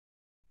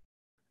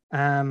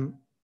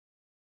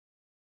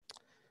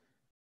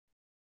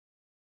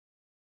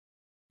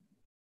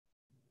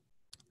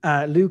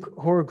 Luke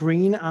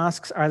Hoare-Green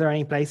asks, are there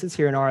any places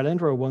here in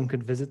Ireland where one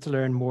could visit to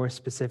learn more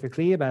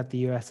specifically about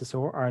the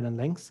USSR Ireland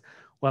links?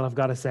 Well, I've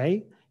got to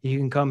say, you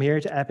can come here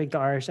to EPIC, the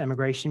Irish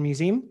Emigration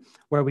Museum,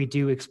 where we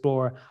do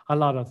explore a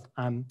lot of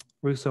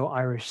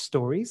Russo-Irish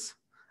stories.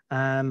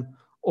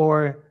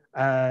 Or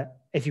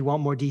if you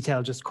want more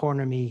detail, just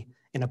corner me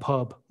in a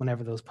pub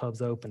whenever those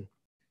pubs open.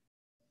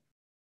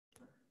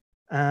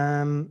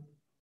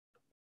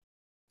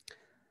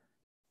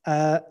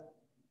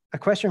 A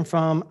question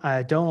from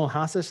Donal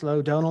Hassett.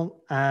 Hello,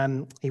 Donal.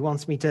 He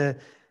wants me to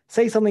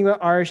say something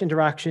about Irish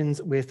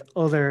interactions with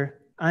other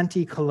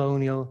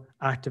anti-colonial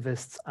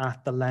activists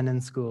at the Lenin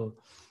School.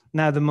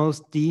 Now, the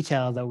most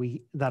detail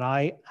that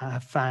I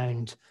have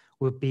found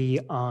would be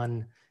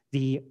on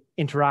the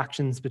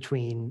interactions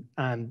between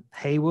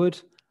Haywood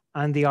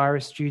and the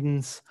Irish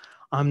students.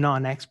 I'm not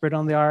an expert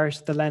on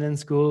the Lenin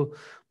School,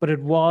 but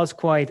it was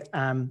quite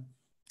a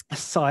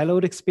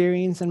siloed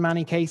experience in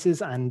many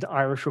cases, and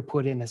Irish were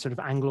put in a sort of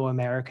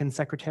Anglo-American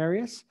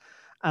secretariat.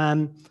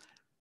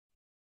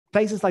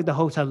 Places like the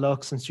Hotel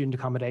Lux and student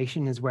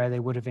accommodation is where they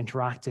would have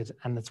interacted,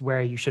 and it's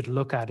where you should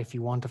look at if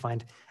you want to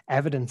find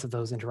evidence of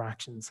those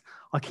interactions.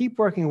 I'll keep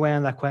working away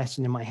on that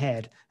question in my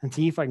head and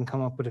see if I can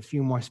come up with a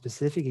few more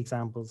specific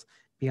examples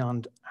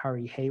beyond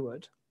Harry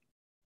Haywood.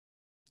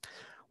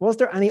 Was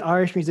there any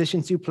Irish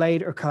musicians who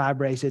played or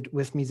collaborated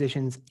with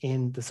musicians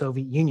in the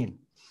Soviet Union?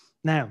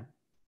 Now,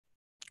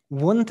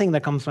 one thing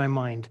that comes to my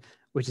mind,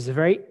 which is a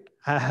very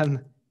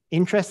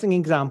interesting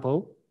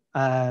example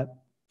for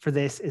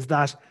this, is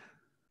that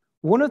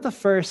one of the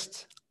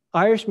first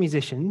Irish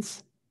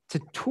musicians to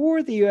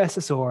tour the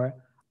USSR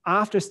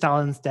after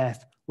Stalin's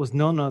death was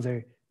none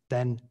other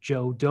than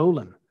Joe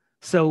Dolan.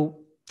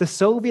 So the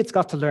Soviets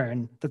got to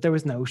learn that there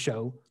was no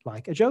show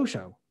like a Joe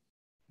show.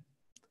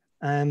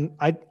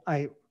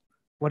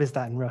 What is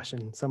that in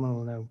Russian? Someone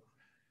will know.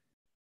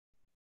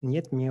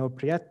 Нет мне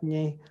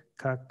приятнее,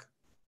 как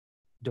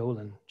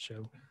Dolan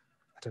show.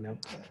 I don't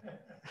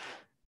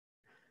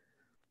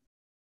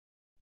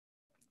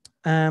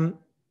know.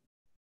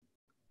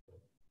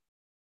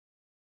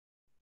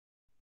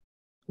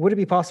 Would it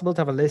be possible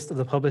to have a list of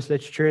the published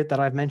literature that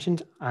I've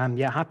mentioned?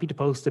 Yeah, happy to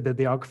post a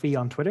bibliography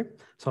on Twitter.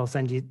 So I'll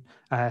send you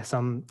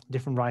some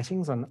different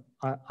writings on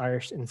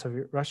Irish in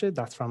Soviet Russia.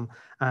 That's from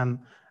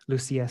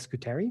Lucia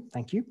Scuteri.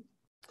 Thank you.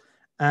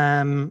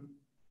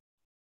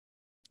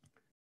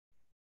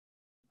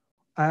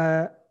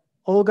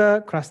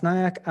 Olga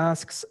Krasnayak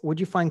asks, would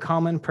you find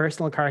common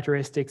personal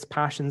characteristics,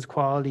 passions,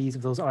 qualities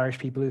of those Irish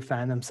people who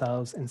found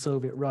themselves in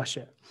Soviet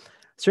Russia?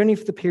 Certainly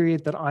for the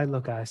period that I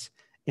look at,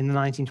 in the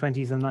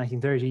 1920s and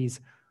 1930s,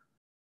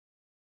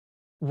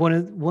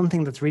 one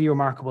thing that's really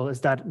remarkable is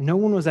that no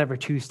one was ever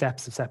 2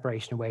 steps of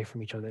separation away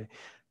from each other.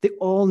 They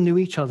all knew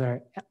each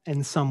other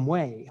in some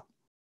way,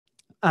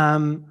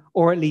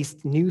 or at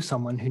least knew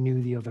someone who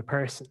knew the other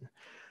person.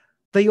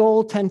 They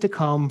all tend to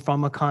come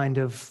from a kind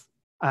of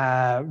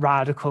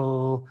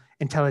radical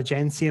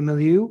intelligentsia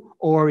milieu,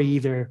 or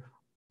either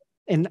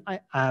in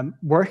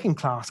working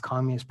class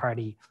Communist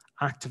Party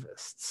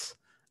activists.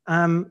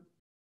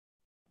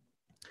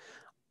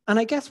 And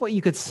I guess what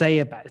you could say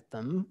about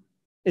them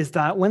is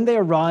that when they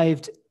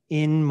arrived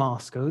in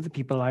Moscow, the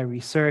people I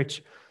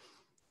research,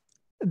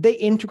 they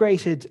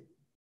integrated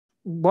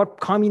what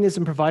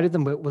communism provided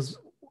them with was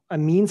a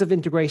means of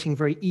integrating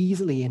very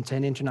easily into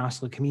an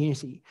international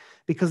community,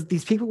 because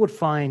these people would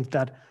find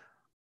that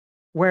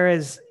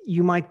whereas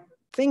you might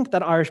think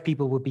that Irish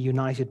people would be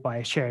united by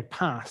a shared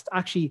past,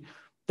 actually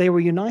they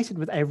were united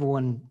with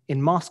everyone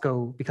in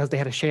Moscow because they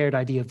had a shared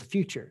idea of the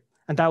future.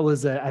 And that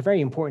was a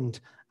very important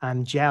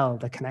gel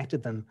that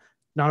connected them,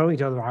 not only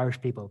to other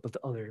Irish people, but to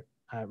other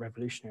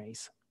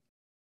revolutionaries.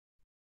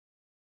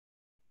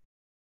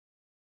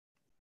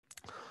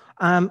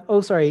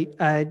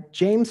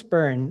 James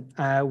Byrne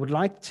would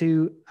like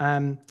to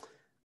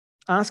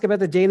ask about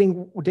the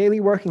daily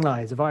working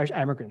lives of Irish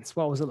emigrants.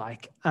 What was it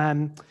like?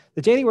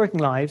 The daily working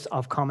lives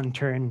of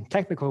Comintern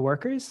technical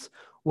workers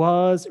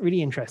was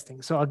really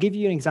interesting. So I'll give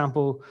you an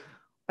example,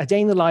 a day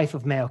in the life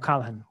of Mayo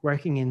Callahan,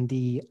 working in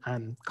the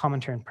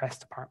Comintern press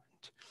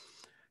department.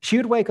 She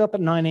would wake up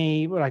at 9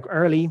 a.m., like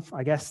early,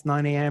 I guess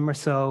 9 a.m. or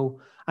so,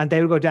 and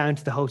they would go down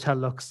to the Hotel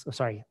Lux. Oh,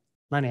 sorry,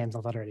 9 a.m. is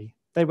not that early.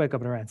 They'd wake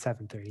up at around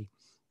 7:30.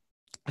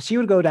 She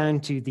would go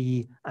down to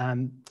the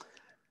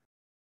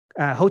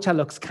Hotel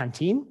Lux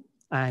canteen,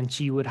 and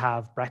she would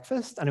have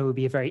breakfast, and it would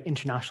be a very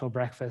international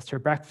breakfast. Her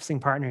breakfasting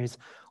partners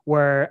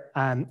were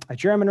a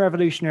German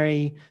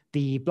revolutionary,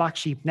 the black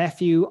sheep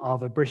nephew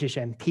of a British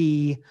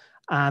MP,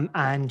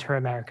 and her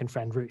American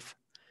friend Ruth.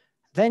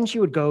 Then she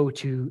would go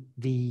to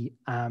the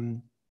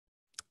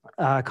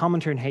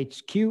Comintern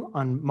HQ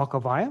on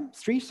Mokovaya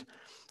Street,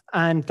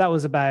 and that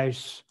was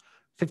about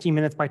 15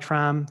 minutes by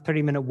tram,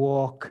 30-minute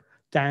walk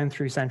down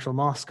through central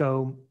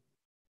Moscow.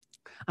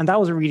 And that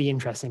was a really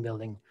interesting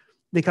building,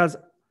 because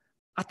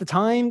at the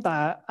time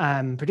that,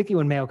 particularly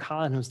when Mayo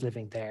Callahan was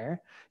living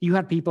there, you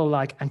had people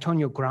like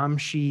Antonio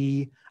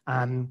Gramsci,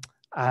 Ho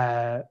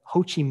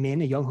Chi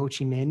Minh, a young Ho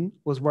Chi Minh,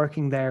 was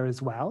working there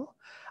as well.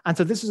 And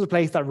so this was a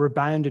place that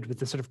rebounded with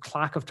the sort of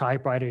clack of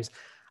typewriters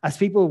as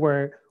people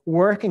were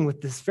working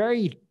with this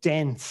very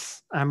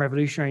dense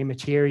revolutionary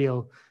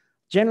material.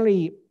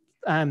 Generally,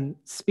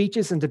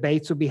 speeches and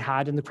debates would be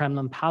had in the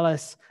Kremlin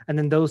Palace, and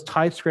then those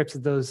typescripts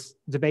of those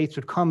debates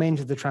would come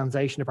into the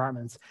translation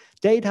departments.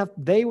 They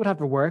would have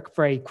to work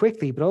very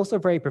quickly, but also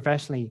very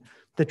professionally,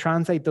 to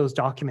translate those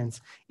documents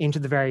into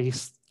the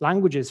various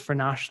languages for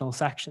national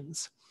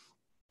sections.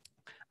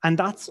 And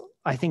that's,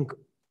 I think,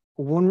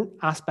 one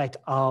aspect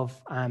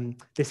of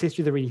this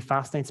history that really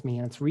fascinates me,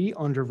 and it's really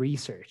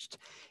under-researched,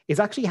 is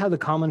actually how the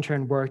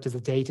Comintern worked as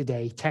a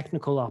day-to-day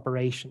technical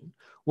operation,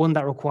 one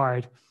that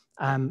required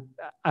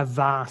a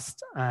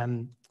vast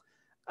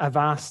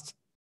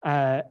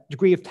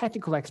degree of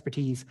technical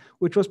expertise,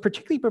 which was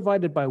particularly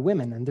provided by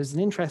women. And there's an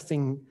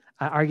interesting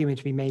argument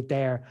to be made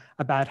there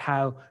about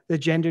how the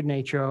gendered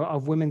nature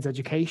of women's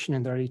education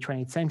in the early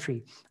 20th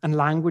century, and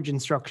language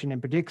instruction in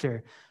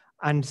particular,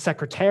 and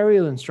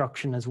secretarial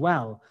instruction as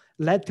well,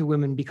 led to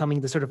women becoming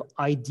the sort of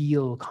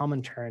ideal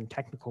Comintern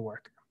technical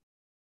worker.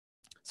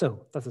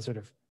 So that's a sort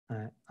of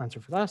answer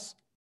for that.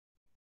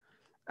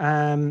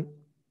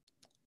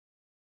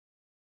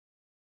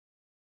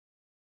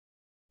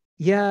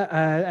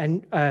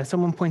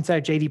 Someone points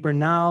out J.D.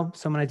 Bernal,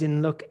 someone I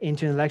didn't look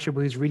into in the lecture,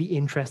 but who's really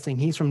interesting.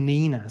 He's from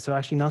Nina, so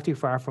actually not too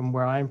far from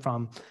where I'm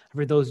from.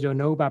 For those who don't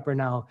know about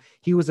Bernal,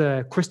 he was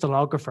a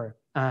crystallographer,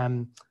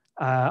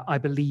 I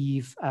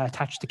believe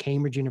attached to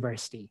Cambridge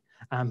University,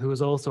 who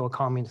was also a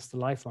communist, a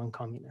lifelong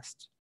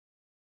communist.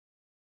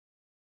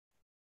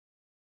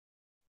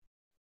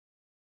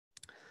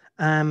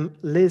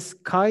 Liz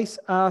Kais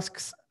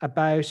asks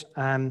about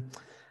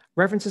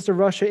references to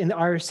Russia in the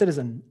Irish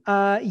Citizen.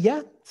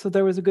 Yeah, so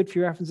there was a good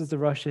few references to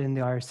Russia in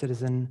the Irish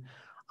Citizen.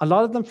 A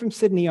lot of them from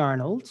Sidney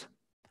Arnold,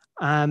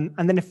 and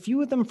then a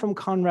few of them from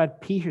Conrad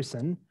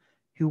Peterson,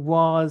 who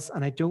was,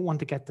 and I don't want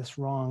to get this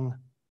wrong,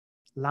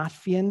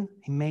 Latvian.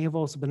 He may have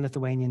also been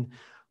Lithuanian,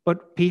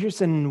 but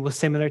Peterson was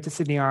similar to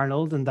Sidney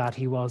Arnold in that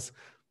he was,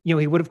 he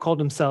would have called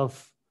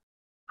himself,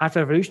 after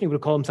the revolution, he would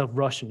have called himself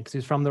Russian because he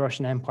was from the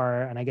Russian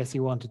Empire, and I guess he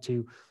wanted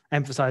to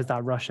emphasize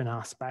that Russian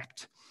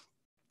aspect.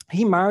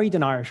 He married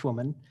an Irish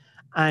woman,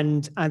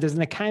 and there's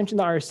an account in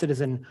the Irish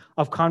Citizen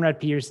of Conrad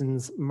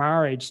Peterson's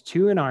marriage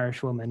to an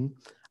Irish woman,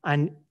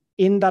 and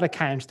in that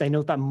account, they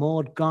note that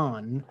Maud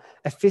Gonne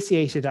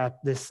officiated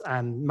at this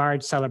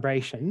marriage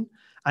celebration,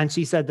 and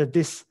she said that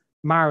this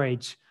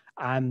marriage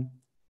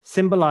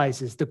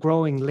symbolizes the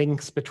growing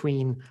links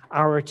between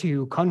our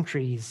two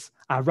countries,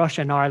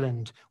 Russia and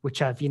Ireland, which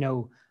have,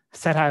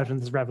 set out on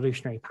this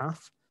revolutionary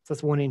path. So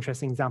that's one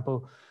interesting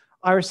example.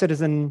 Irish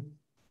Citizen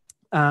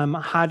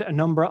had a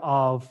number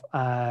of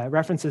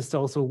references to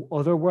also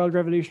other world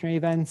revolutionary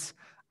events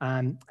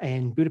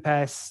in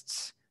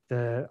Budapest,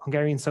 the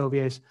Hungarian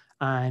Soviet,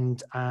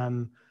 and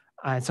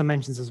some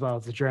mentions as well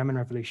of the German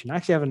Revolution. I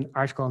actually have an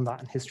article on that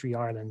in History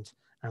Ireland,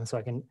 so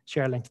I can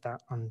share a link to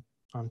that on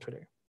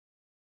Twitter.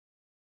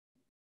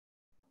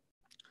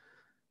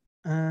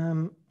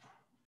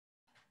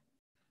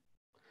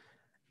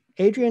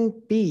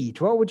 Adrian B.,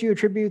 to what would you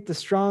attribute the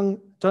strong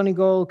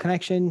Donegal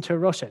connection to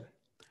Russia?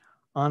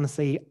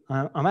 Honestly,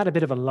 I'm at a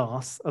bit of a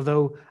loss,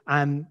 although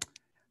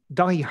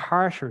Dahi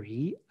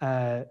Hartery,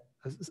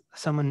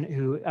 someone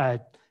who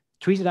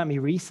tweeted at me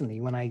recently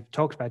when I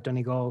talked about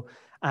Donegal,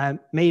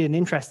 made an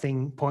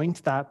interesting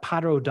point that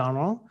Peadar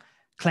O'Donnell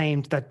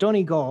claimed that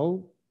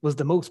Donegal was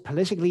the most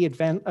politically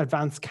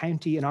advanced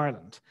county in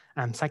Ireland,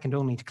 second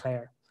only to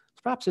Clare.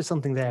 So perhaps there's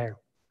something there.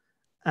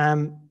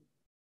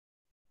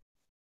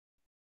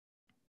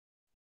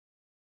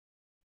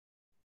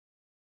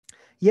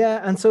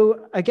 Yeah, and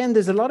so again,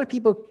 there's a lot of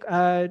people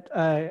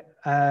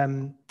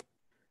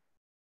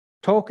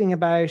talking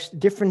about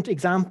different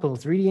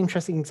examples, really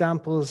interesting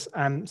examples.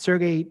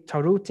 Sergei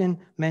Tarutin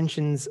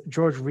mentions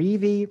George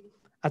Reevey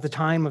at the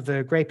time of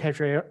the Great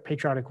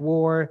Patriotic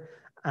War.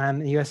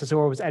 The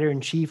USSR was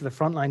editor-in-chief of the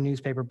frontline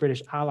newspaper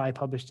British Ally,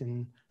 published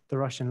in the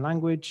Russian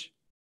language.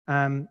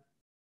 Yeah,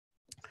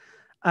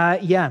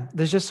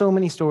 there's just so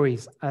many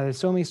stories. There's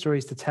so many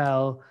stories to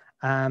tell.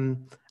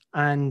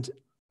 And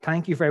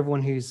thank you for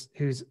everyone who's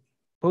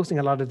posting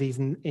a lot of these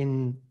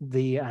in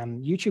the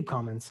YouTube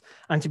comments.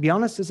 And to be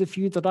honest, there's a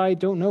few that I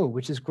don't know,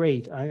 which is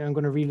great. I'm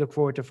going to really look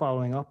forward to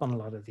following up on a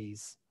lot of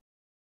these.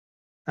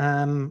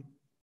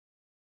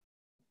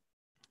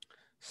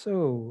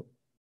 So,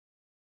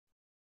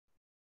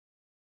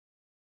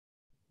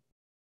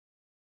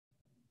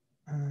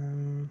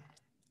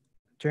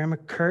 Jeremy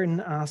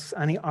Curtin asks,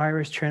 any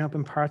Irish turn up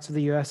in parts of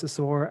the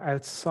USSR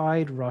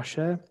outside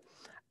Russia?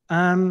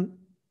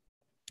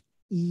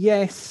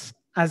 Yes,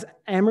 as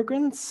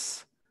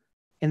emigrants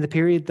in the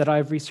period that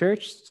I've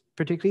researched,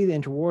 particularly the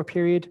interwar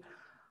period,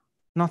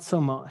 not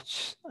so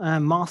much.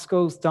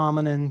 Moscow's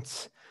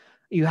dominant.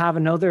 You have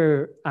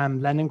another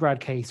Leningrad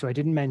case, who I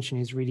didn't mention,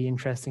 who's really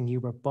interesting,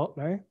 Hubert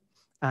Butler,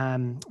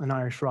 an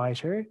Irish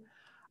writer.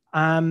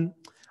 I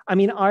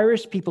mean,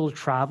 Irish people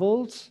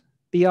traveled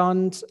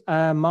beyond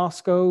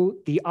Moscow.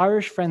 The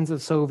Irish Friends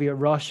of Soviet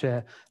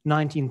Russia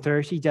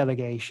 1930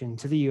 delegation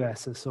to the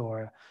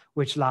USSR,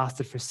 which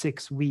lasted for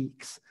 6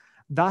 weeks,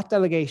 that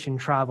delegation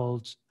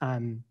traveled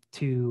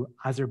to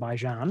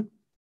Azerbaijan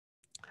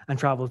and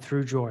traveled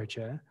through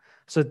Georgia.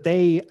 So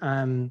they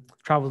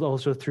traveled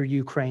also through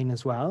Ukraine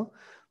as well.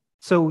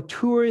 So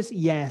tours,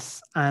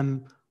 yes.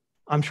 I'm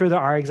sure there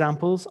are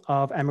examples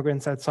of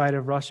immigrants outside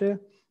of Russia,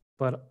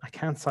 but I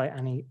can't cite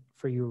any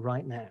for you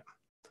right now.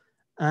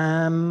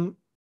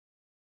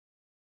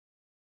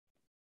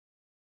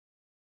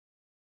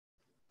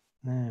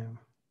 Now,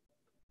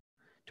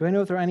 do I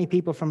know if there are any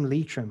people from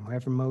Leitrim who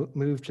ever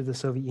moved to the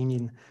Soviet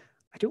Union?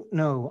 I don't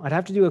know. I'd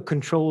have to do a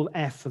Control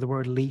F for the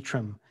word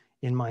Leitrim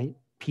in my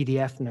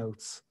PDF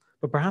notes,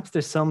 but perhaps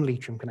there's some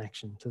Leitrim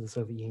connection to the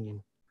Soviet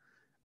Union.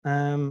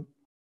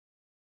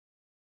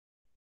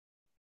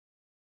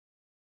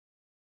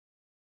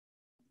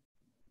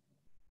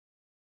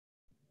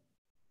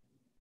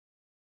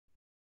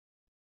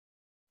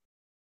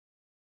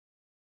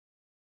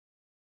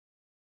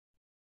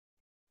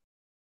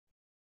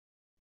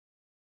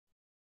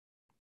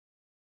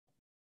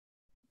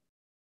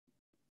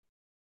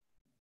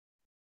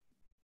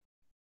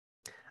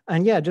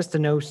 And yeah, just to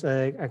note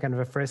a kind of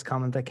a first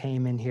comment that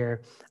came in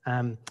here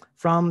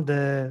from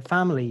the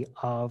family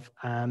of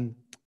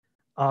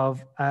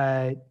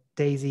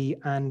Daisy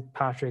and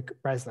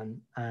Patrick Breslin,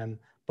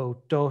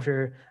 both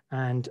daughter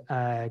and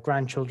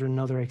grandchildren,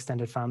 another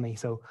extended family.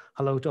 So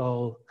hello to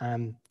all.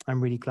 I'm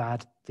really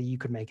glad that you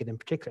could make it in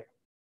particular.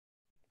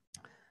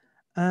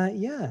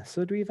 Yeah,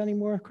 so do we have any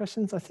more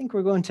questions? I think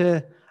we're going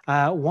to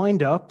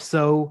wind up.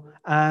 So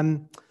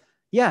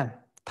yeah,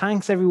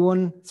 thanks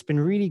everyone. It's been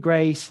really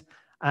great.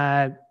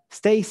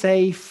 Stay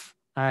safe,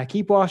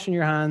 keep washing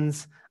your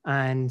hands,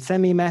 and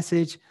send me a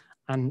message.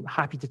 I'm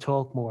happy to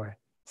talk more.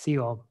 See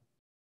you all.